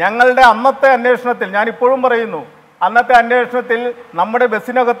ഞങ്ങളുടെ അന്നത്തെ അന്വേഷണത്തിൽ, ഞാൻ ഇപ്പോഴും പറയുന്നു, അന്നത്തെ അന്വേഷണത്തിൽ നമ്മുടെ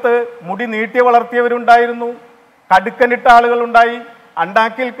ബസ്സിനകത്ത് മുടി നീട്ടി വളർത്തിയവരുണ്ടായിരുന്നു, കടുക്കനിട്ട ആളുകളുണ്ടായി,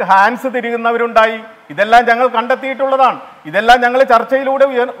 അണ്ടാക്കിൽ ഹാൻസ് തിരികുന്നവരുണ്ടായി. ഇതെല്ലാം ഞങ്ങൾ കണ്ടെത്തിയിട്ടുള്ളതാണ്. ഇതെല്ലാം ഞങ്ങൾ ചർച്ചയിലൂടെ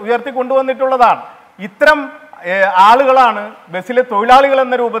ഉയർത്തി കൊണ്ടുവന്നിട്ടുള്ളതാണ്. ഇത്തരം ആളുകളാണ് ബസ്സിലെ തൊഴിലാളികൾ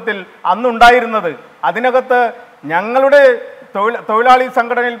എന്ന രൂപത്തിൽ അന്നുണ്ടായിരുന്നത്. അതിനകത്ത് ഞങ്ങളുടെ തൊഴിലാളി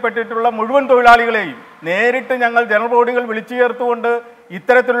സംഘടനയിൽപ്പെട്ടിട്ടുള്ള മുഴുവൻ തൊഴിലാളികളെയും നേരിട്ട് ഞങ്ങൾ ജനറൽ ബോഡികൾ വിളിച്ചു ചേർത്തുകൊണ്ട്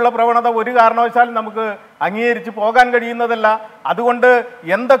ഇത്തരത്തിലുള്ള പ്രവണത ഒരു കാരണവശാലും നമുക്ക് അംഗീകരിച്ച് പോകാൻ കഴിയുന്നതല്ല. അതുകൊണ്ട്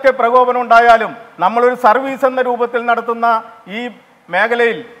എന്തൊക്കെ പ്രകോപനം ഉണ്ടായാലും നമ്മളൊരു സർവീസ് എന്ന രൂപത്തിൽ നടത്തുന്ന ഈ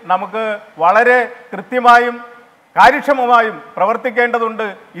മേഖലയിൽ നമുക്ക് വളരെ കൃത്യമായും കാര്യക്ഷമമായും പ്രവർത്തിക്കേണ്ടതുണ്ട്.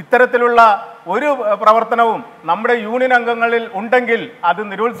 ഇത്തരത്തിലുള്ള ഒരു പ്രവർത്തനവും നമ്മുടെ യൂണിയൻ അംഗങ്ങളിൽ ഉണ്ടെങ്കിൽ അത്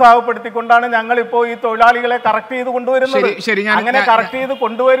നിരുത്സാഹപ്പെടുത്തിക്കൊണ്ടാണ് ഞങ്ങളിപ്പോൾ ഈ തൊഴിലാളികളെ കറക്റ്റ് ചെയ്ത് കൊണ്ടുവരുന്നത്. അങ്ങനെ കറക്റ്റ് ചെയ്ത്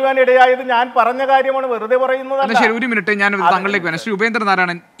കൊണ്ടുവരുവാൻ ഇടയായത് ഞാൻ പറഞ്ഞ കാര്യമാണ്, വെറുതെ പറയുന്നത്. ശരി, ഒരു മിനിറ്റ്, ഞാൻ താങ്കളിലേക്ക് വരാം. ശ്രീ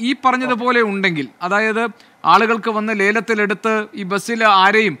ഉപേന്ദ്രനാരായണൻ, ഈ പറഞ്ഞതുപോലെ ഉണ്ടെങ്കിൽ, അതായത് ആളുകൾക്ക് വന്ന് ലേലത്തിലെടുത്ത് ഈ ബസ്സിൽ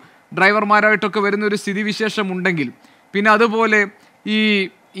ആരെയും ഡ്രൈവർമാരായിട്ടൊക്കെ വരുന്ന ഒരു സ്ഥിതിവിശേഷം ഉണ്ടെങ്കിൽ, പിന്നെ അതുപോലെ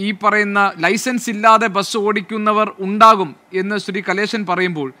ഈ പറയുന്ന ലൈസൻസ് ഇല്ലാതെ ബസ് ഓടിക്കുന്നവർ ഉണ്ടാകും എന്ന് ശ്രീ കലേശൻ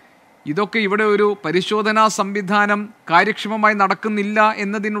പറയുമ്പോൾ, ഇതൊക്കെ ഇവിടെ ഒരു പരിശോധനാ സംവിധാനം കാര്യക്ഷമമായി നടക്കുന്നില്ല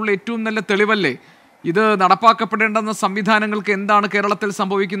എന്നതിനുള്ള ഏറ്റവും നല്ല തെളിവല്ലേ? ഇത് നടപ്പാക്കപ്പെടേണ്ടുന്ന സംവിധാനങ്ങൾക്ക് എന്താണ് കേരളത്തിൽ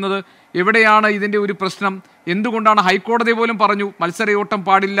സംഭവിക്കുന്നത്? എവിടെയാണ് ഇതിൻ്റെ ഒരു പ്രശ്നം? എന്തുകൊണ്ടാണ് ഹൈക്കോടതി പോലും പറഞ്ഞു മത്സരയോട്ടം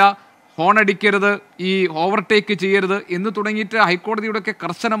പാടില്ല, ഹോൺ അടിക്കരുത്, ഈ ഓവർടേക്ക് ചെയ്യരുത് എന്ന് തുടങ്ങിയിട്ട് ഹൈക്കോടതിയുടെയൊക്കെ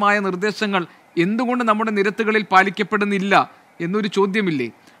കർശനമായ നിർദ്ദേശങ്ങൾ എന്തുകൊണ്ട് നമ്മുടെ നിരത്തുകളിൽ പാലിക്കപ്പെടുന്നില്ല എന്നൊരു ചോദ്യമില്ലേ?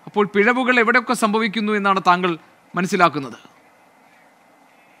 അപ്പോൾ പിഴവുകൾ എവിടെയൊക്കെ സംഭവിക്കുന്നു എന്നാണ് താങ്കൾ മനസ്സിലാക്കുന്നത്?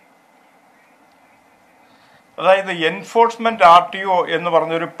 അതായത് എൻഫോഴ്സ്മെന്റ് RTO എന്ന്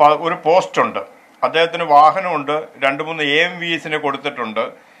പറഞ്ഞൊരു പോസ്റ്റ് ഉണ്ട്. അദ്ദേഹത്തിന് വാഹനമുണ്ട്, 2-3 AMVSനെ കൊടുത്തിട്ടുണ്ട്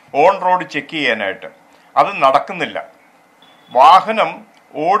ഓൺ റോഡ് ചെക്ക് ചെയ്യാനായിട്ട്. അത് നടക്കുന്നില്ല. വാഹനം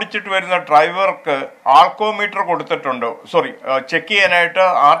ഓടിച്ചിട്ട് വരുന്ന ഡ്രൈവർക്ക് ആൾക്കോമീറ്റർ കൊടുത്തിട്ടുണ്ട്, ചെക്ക് ചെയ്യാനായിട്ട്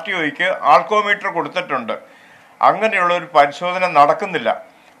RTOയ്ക്ക് ആൾക്കോമീറ്റർ കൊടുത്തിട്ടുണ്ട്. അങ്ങനെയുള്ള ഒരു പരിശോധന നടക്കുന്നില്ല.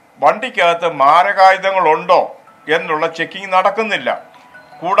 വണ്ടിക്കകത്ത് മാരകായുധങ്ങളുണ്ടോ എന്നുള്ള ചെക്കിംഗ് നടക്കുന്നില്ല.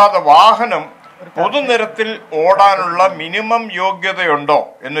 കൂടാതെ വാഹനം പൊതുനിരത്തിൽ ഓടാനുള്ള മിനിമം യോഗ്യതയുണ്ടോ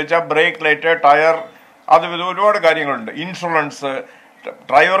എന്ന് വെച്ചാൽ ബ്രേക്ക് ലൈറ്റ്, ടയർ, അത് ഒരുപാട് കാര്യങ്ങളുണ്ട്, ഇൻഷുറൻസ്,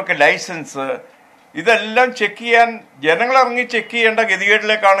 ഡ്രൈവർക്ക് ലൈസൻസ്, ഇതെല്ലാം ചെക്ക് ചെയ്യാൻ ജനങ്ങളിറങ്ങി ചെക്ക് ചെയ്യേണ്ട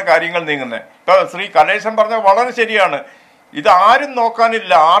ഗതികേടിലേക്കാണ് കാര്യങ്ങൾ നീങ്ങുന്നത്. ഇപ്പൊ ശ്രീ കലേശൻ പറഞ്ഞത് വളരെ ശരിയാണ്. ഇത് ആരും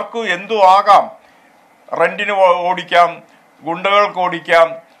നോക്കാനില്ല, ആർക്കും എന്തു ആകാം, റെന്റിന് ഓടിക്കാം, ഗുണ്ടകൾക്ക് ഓടിക്കാം.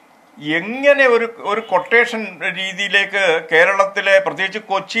 എങ്ങനെ ഒരു കൊട്ടേഷൻ രീതിയിലേക്ക് കേരളത്തിലെ, പ്രത്യേകിച്ച്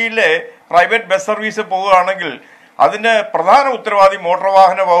കൊച്ചിയിലെ പ്രൈവറ്റ് ബസ് സർവീസ് പോവുകയാണെങ്കിൽ അതിന് പ്രധാന ഉത്തരവാദി മോട്ടോർ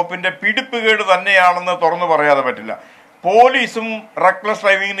വാഹന വകുപ്പിന്റെ പിടിപ്പുകേട് തന്നെയാണെന്ന് തുറന്നു പറയാതെ പറ്റില്ല. പോലീസും റെക്ലെസ്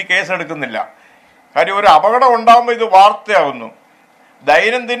ഡ്രൈവിങ്ങിന് കേസെടുക്കുന്നില്ല. കാര്യം ഒരു അപകടം ഉണ്ടാകുമ്പോൾ ഇത് വാർത്തയാകുന്നു.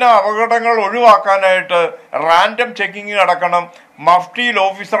 ദൈനംദിന അപകടങ്ങൾ ഒഴിവാക്കാനായിട്ട് റാൻഡം ചെക്കിങ് നടക്കണം. മഫ്റ്റിയിൽ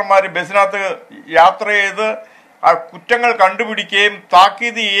ഓഫീസർമാർ ബസ്സിനകത്ത് യാത്ര ചെയ്ത് ആ കുറ്റങ്ങൾ കണ്ടുപിടിക്കുകയും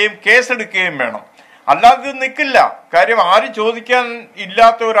താക്കീത് ചെയ്യുകയും കേസെടുക്കുകയും വേണം. അല്ലാതെ ഇത് നിൽക്കില്ല. കാര്യം ആരും ചോദിക്കാൻ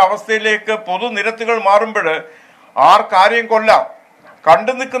ഇല്ലാത്ത ഒരു അവസ്ഥയിലേക്ക് പൊതുനിരത്തുകൾ മാറുമ്പോൾ ആർക്കാരെയും കൊല്ലാം.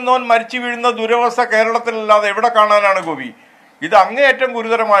 കണ്ടു നിൽക്കുന്നവൻ മരിച്ചു വീഴുന്ന ദുരവസ്ഥ കേരളത്തിലല്ലാതെ എവിടെ കാണാനാണ് ഗോപി? ഇത് അങ്ങേയറ്റം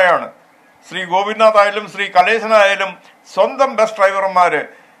ഗുരുതരമായാണ്. ശ്രീ ഗോപിനാഥ് ആയാലും ശ്രീ കലേശനായാലും സ്വന്തം ബസ് ഡ്രൈവർമാര്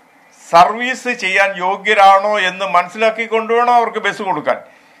സർവീസ് ചെയ്യാൻ യോഗ്യരാണോ എന്ന് മനസ്സിലാക്കി കൊണ്ടുവേണം അവർക്ക് ബസ് കൊടുക്കാൻ.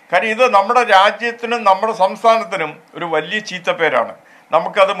 കാര്യം ഇത് നമ്മുടെ രാജ്യത്തിനും നമ്മുടെ സംസ്ഥാനത്തിനും ഒരു വലിയ ചീത്തപ്പേരാണ്.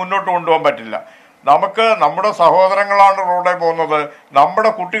 നമുക്കത് മുന്നോട്ട് കൊണ്ടുപോകാൻ പറ്റില്ല. നമുക്ക് നമ്മുടെ സഹോദരങ്ങളാണ് റോഡിൽ പോകുന്നത്,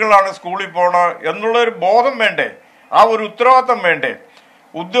 നമ്മുടെ കുട്ടികളാണ് സ്കൂളിൽ പോണത് എന്നുള്ളൊരു ബോധം വേണ്ടേ? ആ ഒരു ഉത്തരവാദിത്തം വേണ്ടേ?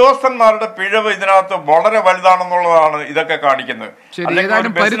 ഉദ്യോഗസ്ഥന്മാരുടെ പിഴവ് ഇതിനകത്ത് വളരെ വലുതാണെന്നുള്ളതാണ് ഇതൊക്കെ കാണിക്കുന്നത്.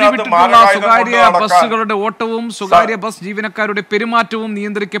 സ്വകാര്യ ബസ്സുകളുടെ ഓട്ടവും സ്വകാര്യ ബസ് ജീവനക്കാരുടെ പെരുമാറ്റവും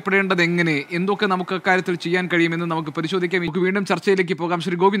നിയന്ത്രിക്കപ്പെടേണ്ടത് എങ്ങനെ, എന്തൊക്കെ നമുക്ക് കാര്യത്തിൽ ചെയ്യാൻ കഴിയുമെന്ന് നമുക്ക് പരിശോധിക്കാം. നമുക്ക് വീണ്ടും ചർച്ചയിലേക്ക് പോകാം.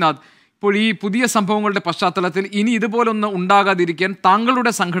 ശ്രീ ഗോപിനാഥ്, ഇപ്പോൾ ഈ പുതിയ സംഭവങ്ങളുടെ പശ്ചാത്തലത്തിൽ ഇനി ഇതുപോലൊന്ന് ഉണ്ടാകാതിരിക്കാൻ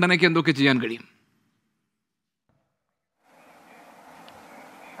താങ്കളുടെ സംഘടനയ്ക്ക് എന്തൊക്കെ ചെയ്യാൻ കഴിയും?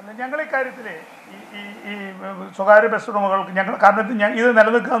 ഞങ്ങൾ ഇക്കാര്യത്തിൽ ഈ സ്വകാര്യ ബസ് ഉടമകൾക്ക് കാരണം ഇത്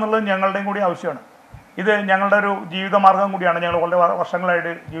നിലനിൽക്കുക എന്നുള്ളത് ഞങ്ങളുടെയും കൂടി ആവശ്യമാണ്. ഇത് ഞങ്ങളുടെ ഒരു ജീവിതമാർഗം കൂടിയാണ്. ഞങ്ങൾ വളരെ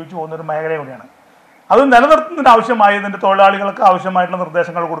വർഷങ്ങളായിട്ട് ജീവിച്ചു പോകുന്ന ഒരു മേഖല കൂടിയാണ്. അത് നിലനിർത്തുന്നതിന് ആവശ്യമായി ഇതിൻ്റെ തൊഴിലാളികൾക്ക് ആവശ്യമായിട്ടുള്ള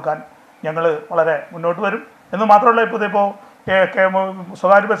നിർദ്ദേശങ്ങൾ കൊടുക്കാൻ ഞങ്ങൾ വളരെ മുന്നോട്ട് വരും. എന്ന് മാത്രമല്ല, ഇപ്പോൾ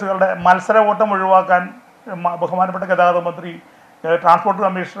സ്വകാര്യ ബസ്സുകളുടെ മത്സര ഓട്ടം ഒഴിവാക്കാൻ ബഹുമാനപ്പെട്ട ഗതാഗത മന്ത്രി ട്രാൻസ്പോർട്ട്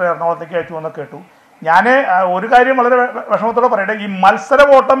കമ്മീഷണർ എറണാകുളത്തേക്ക് അയച്ചു എന്ന് കേട്ടു. ഞാൻ ഒരു കാര്യം വളരെ വിഷമത്തോടെ പറയട്ടെ, ഈ മത്സര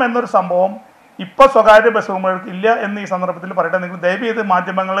ഓട്ടം എന്നൊരു സംഭവം ഇപ്പോൾ സ്വകാര്യ ബസ് ഉടമകൾക്ക് ഇല്ല എന്ന് ഈ സന്ദർഭത്തിൽ പറയട്ടെ. നിങ്ങൾ ദയവ് ചെയ്ത്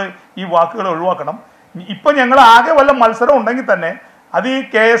മാധ്യമങ്ങൾ ഈ വാക്കുകൾ ഒഴിവാക്കണം. ഇപ്പം ഞങ്ങൾ ആകെ വല്ല മത്സരം ഉണ്ടെങ്കിൽ തന്നെ അത് ഈ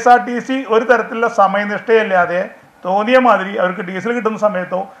KSRTC ഒരു തരത്തിലുള്ള സമയനിഷ്ഠയില്ലാതെ തോന്നിയ മാതിരി അവർക്ക് ഡീസൽ കിട്ടുന്ന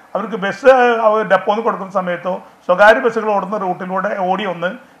സമയത്തോ അവർക്ക് ബസ് ഡെപ്പോന്ന് കൊടുക്കുന്ന സമയത്തോ സ്വകാര്യ ബസ്സുകൾ ഓടുന്ന റൂട്ടിലൂടെ ഓടി ഒന്ന്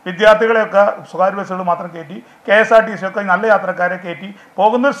വിദ്യാർത്ഥികളെയൊക്കെ സ്വകാര്യ ബസ്സുകൾ മാത്രം കയറ്റി KSRTC ഒക്കെ നല്ല യാത്രക്കാരെ കയറ്റി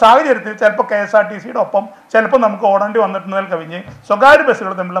പോകുന്ന ഒരു സാഹചര്യത്തിൽ ചിലപ്പോൾ KSRTCയുടെ ഒപ്പം ചിലപ്പോൾ നമുക്ക് ഓടേണ്ടി വന്നിട്ടുന്നതിൽ കവിഞ്ഞ് സ്വകാര്യ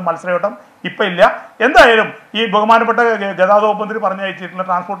ബസ്സുകൾ തമ്മിലുള്ള മത്സരയോട്ടം ഇപ്പം ഇല്ല. എന്തായാലും ഈ ബഹുമാനപ്പെട്ട ഗതാഗത വകുപ്പ് മന്ത്രി പറഞ്ഞയച്ചിട്ടുള്ള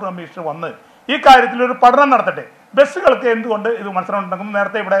ട്രാൻസ്പോർട്ട് കമ്മീഷണർ വന്ന് ഈ കാര്യത്തിൽ ഒരു പഠനം നടത്തട്ടെ. ബസ്സുകൾക്ക് എന്തുകൊണ്ട് ഇത് മത്സരം ഉണ്ടാക്കും?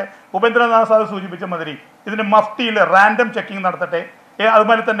 നേരത്തെ ഇവിടെ ഉപേന്ദ്രനാഥ് സാർ സൂചിപ്പിച്ച മാതിരി ഇതിന് മഫ്റ്റിയിൽ റാൻഡം ചെക്കിംഗ് നടത്തട്ടെ.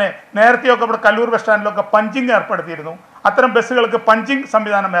 അതുപോലെ തന്നെ നേരത്തെയൊക്കെ ഇവിടെ കല്ലൂർ ബസ് സ്റ്റാൻഡിലൊക്കെ പഞ്ചിങ് ഏർപ്പെടുത്തിയിരുന്നു. അത്തരം ബസ്സുകൾക്ക് പഞ്ചിങ്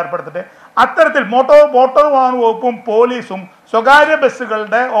സംവിധാനം ഏർപ്പെടുത്തട്ടെ. അത്തരത്തിൽ മോട്ടോർ വാഹന വകുപ്പും പോലീസും സ്വകാര്യ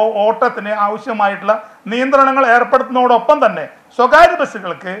ബസ്സുകളുടെ ഓട്ടത്തിന് ആവശ്യമായിട്ടുള്ള നിയന്ത്രണങ്ങൾ ഏർപ്പെടുത്തുന്നതോടൊപ്പം തന്നെ സ്വകാര്യ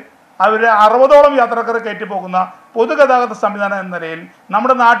ബസ്സുകൾക്ക് അവർ 60ഓളം യാത്രക്കാരെ കയറ്റി പോകുന്ന പൊതുഗതാഗത സംവിധാനം എന്ന നിലയിൽ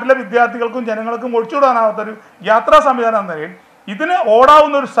നമ്മുടെ നാട്ടിലെ വിദ്യാർത്ഥികൾക്കും ജനങ്ങൾക്കും ഒഴിച്ചുവിടാനാവാത്തൊരു യാത്രാ സംവിധാനം എന്ന നിലയിൽ ഇതിന്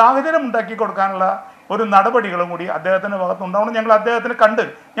ഓടാവുന്ന ഒരു സാഹചര്യം ഉണ്ടാക്കി കൊടുക്കാനുള്ള ഒരു നടപടികളും കൂടി അദ്ദേഹത്തിൻ്റെ ഭാഗത്തുണ്ടാവണം. ഞങ്ങൾ അദ്ദേഹത്തിന്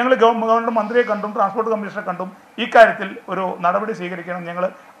ഞങ്ങൾ ഗവൺമെൻറ് മന്ത്രിയെ കണ്ടും ട്രാൻസ്പോർട്ട് കമ്മീഷണറെ കണ്ടും ഈ കാര്യത്തിൽ ഒരു നടപടി സ്വീകരിക്കണം ഞങ്ങൾ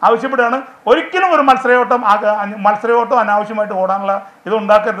ആവശ്യപ്പെടുകയാണ്. ഒരിക്കലും ഒരു മത്സരയോട്ടം അനാവശ്യമായിട്ട് ഓടാനുള്ള ഇത്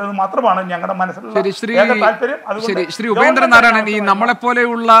ഉണ്ടാക്കരുത് മാത്രമാണ് ഞങ്ങളുടെ മനസ്സിലുള്ള താല്പര്യം. ശ്രീ ഉപേന്ദ്രനാരായണൻ, ഈ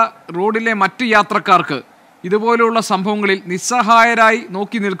നമ്മളെപ്പോലെയുള്ള റോഡിലെ മറ്റു യാത്രക്കാർക്ക് ഇതുപോലെയുള്ള സംഭവങ്ങളിൽ നിസ്സഹായരായി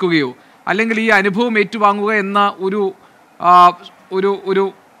നോക്കി നിൽക്കുകയോ അല്ലെങ്കിൽ ഈ അനുഭവം ഏറ്റുവാങ്ങുക എന്ന ഒരു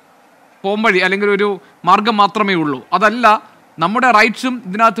പോംവഴി അല്ലെങ്കിൽ ഒരു മാർഗം മാത്രമേ ഉള്ളൂ? അതല്ല, നമ്മുടെ റൈറ്റ്സും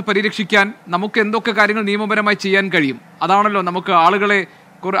ഇതിനകത്ത് പരിരക്ഷിക്കാൻ നമുക്ക് എന്തൊക്കെ കാര്യങ്ങൾ നിയമപരമായി ചെയ്യാൻ കഴിയും? അതാണല്ലോ നമുക്ക്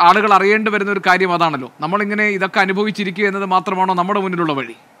ആളുകൾ അറിയേണ്ടി വരുന്ന ഒരു കാര്യം. അതാണല്ലോ നമ്മളിങ്ങനെ ഇതൊക്കെ അനുഭവിച്ചിരിക്കുക എന്നത് മാത്രമാണോ നമ്മുടെ മുന്നിലുള്ള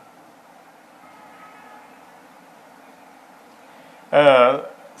വഴി?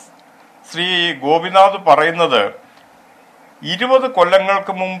 ശ്രീ ഗോപിനാഥ് പറയുന്നത് 20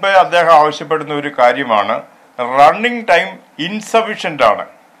 കൊല്ലങ്ങൾക്ക് മുമ്പേ അദ്ദേഹം ആവശ്യപ്പെടുന്ന ഒരു കാര്യമാണ്. റണ്ണിങ് ടൈം ഇൻസഫിഷ്യൻ്റ് ആണ്.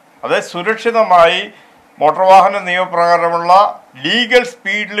 അതായത് സുരക്ഷിതമായി മോട്ടോർ വാഹന നിയമപ്രകാരമുള്ള ലീഗൽ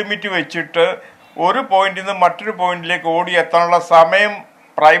സ്പീഡ് ലിമിറ്റ് വെച്ചിട്ട് ഒരു പോയിന്റിൽ നിന്ന് മറ്റൊരു പോയിന്റിലേക്ക് ഓടിയെത്താനുള്ള സമയം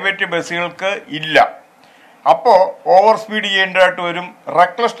പ്രൈവറ്റ് ബസ്സുകൾക്ക് ഇല്ല. അപ്പോൾ ഓവർ സ്പീഡ് ചെയ്യേണ്ടതായിട്ട് വരും,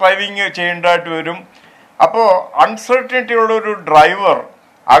 റെക്ലെസ് ഡ്രൈവിങ് ചെയ്യേണ്ടതായിട്ട് വരും. അപ്പോൾ അൺസർട്ടനിറ്റി ഉള്ള ഒരു ഡ്രൈവർ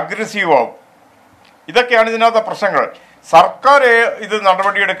അഗ്രസീവ് ആവും. ഇതൊക്കെയാണ് ഇതിനകത്തെ പ്രശ്നങ്ങൾ. സർക്കാർ ഇത്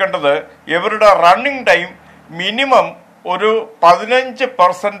നടപടിയെടുക്കേണ്ടത് ഇവരുടെ റണ്ണിങ് ടൈം മിനിമം ഒരു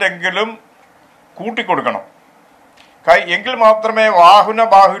 15% എങ്കിലും കൂട്ടിക്കൊടുക്കണം. എങ്കിൽ മാത്രമേ വാഹന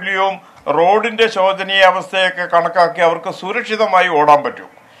ബാഹുല്യവും റോഡിൻ്റെ ശോചനീയ അവസ്ഥയൊക്കെ കണക്കാക്കി അവർക്ക് സുരക്ഷിതമായി ഓടാൻ പറ്റൂ.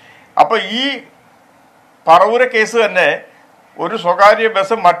 അപ്പോൾ ഈ പറവൂര കേസ് തന്നെ ഒരു സ്വകാര്യ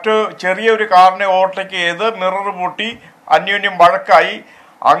ബസ് മറ്റു ചെറിയൊരു കാറിനെ ഓവർടേക്ക് ചെയ്ത് മിറർ പൊട്ടി അന്യോന്യം വഴക്കായി.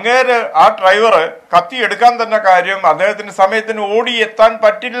 അങ്ങേര് ആ ഡ്രൈവർ കത്തിയെടുക്കാൻ തന്നെ കാര്യം അദ്ദേഹത്തിന് സമയത്തിന് ഓടിയെത്താൻ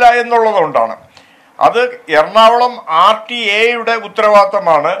പറ്റില്ല എന്നുള്ളതുകൊണ്ടാണ്. അത് എറണാകുളം RTA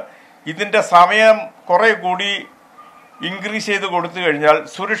ഉത്തരവാദിത്തമാണ് ഇതിൻ്റെ സമയം കുറെ കൂടി ഇൻക്രീസ് ചെയ്ത് കൊടുത്തു കഴിഞ്ഞാൽ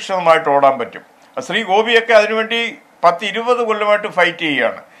സുരക്ഷിതമായിട്ട് ഓടാൻ പറ്റും. ശ്രീ ഗോപിയൊക്കെ അതിനുവേണ്ടി 10-20 കൊല്ലമായിട്ട് ഫൈറ്റ്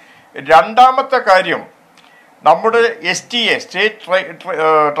ചെയ്യുകയാണ്. രണ്ടാമത്തെ കാര്യം, നമ്മുടെ STA സ്റ്റേറ്റ്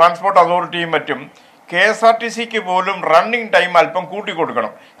ട്രാൻസ്പോർട്ട് അതോറിറ്റിയും മറ്റും KSRTCക്ക് പോലും റണ്ണിങ് ടൈം അല്പം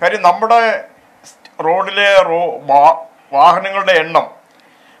കൂട്ടിക്കൊടുക്കണം. കാര്യം നമ്മുടെ റോഡിലെ വാഹനങ്ങളുടെ എണ്ണം,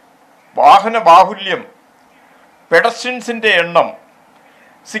 വാഹന ബാഹുല്യം, പെഡസ്ട്രിയൻസിൻ്റെ എണ്ണം,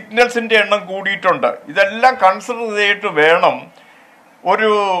 സിഗ്നൽസിൻ്റെ എണ്ണം കൂടിയിട്ടുണ്ട്. ഇതെല്ലാം കൺസിഡർ ചെയ്തിട്ട് വേണം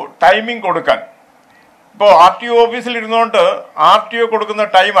ഒരു ടൈമിംഗ് കൊടുക്കാൻ. ഇപ്പോൾ RTO ഓഫീസിൽ ഇരുന്നുകൊണ്ട് RTO കൊടുക്കുന്ന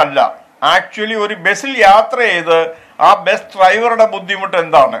ടൈം അല്ല, ആക്ച്വലി ഒരു ബസ്സിൽ യാത്ര ചെയ്ത് ആ ബസ് ഡ്രൈവറുടെ ബുദ്ധിമുട്ട്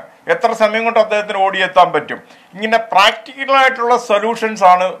എന്താണ്, എത്ര സമയം കൊണ്ട് അദ്ദേഹത്തിന് ഓടിയെത്താൻ പറ്റും, ഇങ്ങനെ പ്രാക്ടിക്കലായിട്ടുള്ള സൊല്യൂഷൻസ്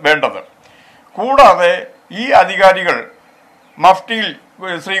ആണ് വേണ്ടത്. കൂടാതെ ഈ അധികാരികൾ മഫ്റ്റിയിൽ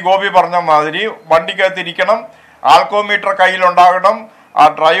ശ്രീ ഗോപി പറഞ്ഞ മാതിരി വണ്ടിക്കകത്തിരിക്കണം, ആൽക്കോമീറ്റർ കയ്യിലുണ്ടാകണം, ആ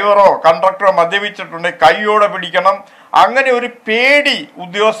ഡ്രൈവറോ കണ്ടക്ടറോ മദ്യപിച്ചിട്ടുണ്ടെങ്കിൽ കൈയോടെ പിടിക്കണം. അങ്ങനെ ഒരു പേടി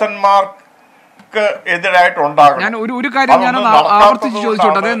ഉദ്യോഗസ്ഥന്മാർക്ക് എതിരായിട്ടുണ്ടാകണം. ഞാൻ ഒരു കാര്യം ഞാൻ ആവർത്തിച്ച്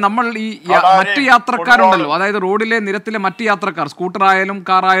ചോദിച്ചോട്ടെ, അതായത് നമ്മൾ ഈ മറ്റു യാത്രക്കാരുണ്ടല്ലോ, അതായത് റോഡിലെ നിരത്തിലെ മറ്റു യാത്രക്കാർ, സ്കൂട്ടർ ആയാലും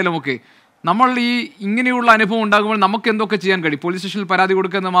കാർ ആയാലും ഒക്കെ, നമ്മൾ ഈ ഇങ്ങനെയുള്ള അനുഭവം ഉണ്ടാകുമ്പോൾ നമുക്ക് എന്തൊക്കെ ചെയ്യാൻ കഴിയും? പോലീസ് സ്റ്റേഷനിൽ പരാതി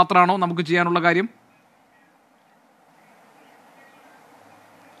കൊടുക്കുന്നത് മാത്രമാണോ നമുക്ക് ചെയ്യാനുള്ള കാര്യം?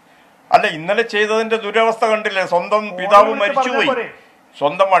 അല്ല, ഇന്നലെ ചെയ്തതിന്റെ ദുരവസ്ഥ കണ്ടില്ലേ? സ്വന്തം പിതാവ് മരിച്ചുപോയി,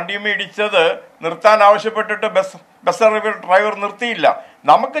 സ്വന്തം വണ്ടിയുമേ ഇടിച്ചത് നിർത്താൻ ആവശ്യപ്പെട്ടിട്ട് ബസ് ഡ്രൈവർ നിർത്തിയില്ല.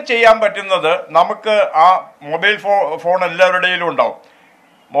 നമുക്ക് ചെയ്യാൻ പറ്റുന്നത്, നമുക്ക് ആ മൊബൈൽ ഫോൺ എല്ലാവരുടെയിലും ഉണ്ടാവും,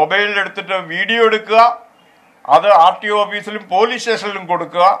 മൊബൈലിൽ എടുത്തിട്ട് വീഡിയോ എടുക്കുക, അത് RTO ഓഫീസിലും പോലീസ് സ്റ്റേഷനിലും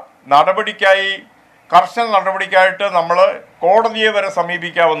കൊടുക്കുക. കർശന നടപടിക്കായിട്ട് നമ്മൾ കോടതിയെ വരെ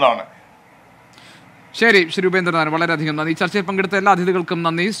സമീപിക്കാവുന്നതാണ്. ശരി, ശ്രീ ഉപേന്ദ്രനാഥൻ, വളരെയധികം നന്ദി. ഈ ചർച്ചയിൽ പങ്കെടുത്ത എല്ലാ അതിഥികൾക്കും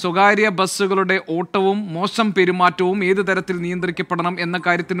നന്ദി. സ്വകാര്യ ബസ്സുകളുടെ ഓട്ടവും മോശം പെരുമാറ്റവും ഏത് തരത്തിൽ നിയന്ത്രിക്കപ്പെടണം എന്ന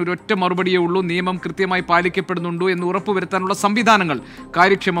കാര്യത്തിന് ഒരൊറ്റ മറുപടിയേ ഉള്ളൂ: നിയമം കൃത്യമായി പാലിക്കപ്പെടുന്നുണ്ടോ എന്ന് ഉറപ്പുവരുത്താനുള്ള സംവിധാനങ്ങൾ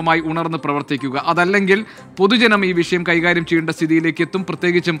കാര്യക്ഷമമായി ഉണർന്ന് പ്രവർത്തിക്കുക. അതല്ലെങ്കിൽ പൊതുജനം ഈ വിഷയം കൈകാര്യം ചെയ്യേണ്ട സ്ഥിതിയിലേക്ക് എത്തും.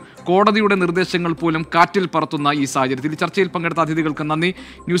 പ്രത്യേകിച്ചും കോടതിയുടെ നിർദ്ദേശങ്ങൾ പോലും കാറ്റിൽ പറത്തുന്ന ഈ സാഹചര്യത്തിൽ. ഈ ചർച്ചയിൽ പങ്കെടുത്ത അതിഥികൾക്ക് നന്ദി.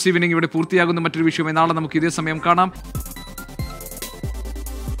 ന്യൂസ് ഈവനിംഗ് ഇവിടെ പൂർത്തിയാകുന്ന മറ്റൊരു വിഷയമായി നാളെ നമുക്ക് ഇതേ സമയം കാണാം.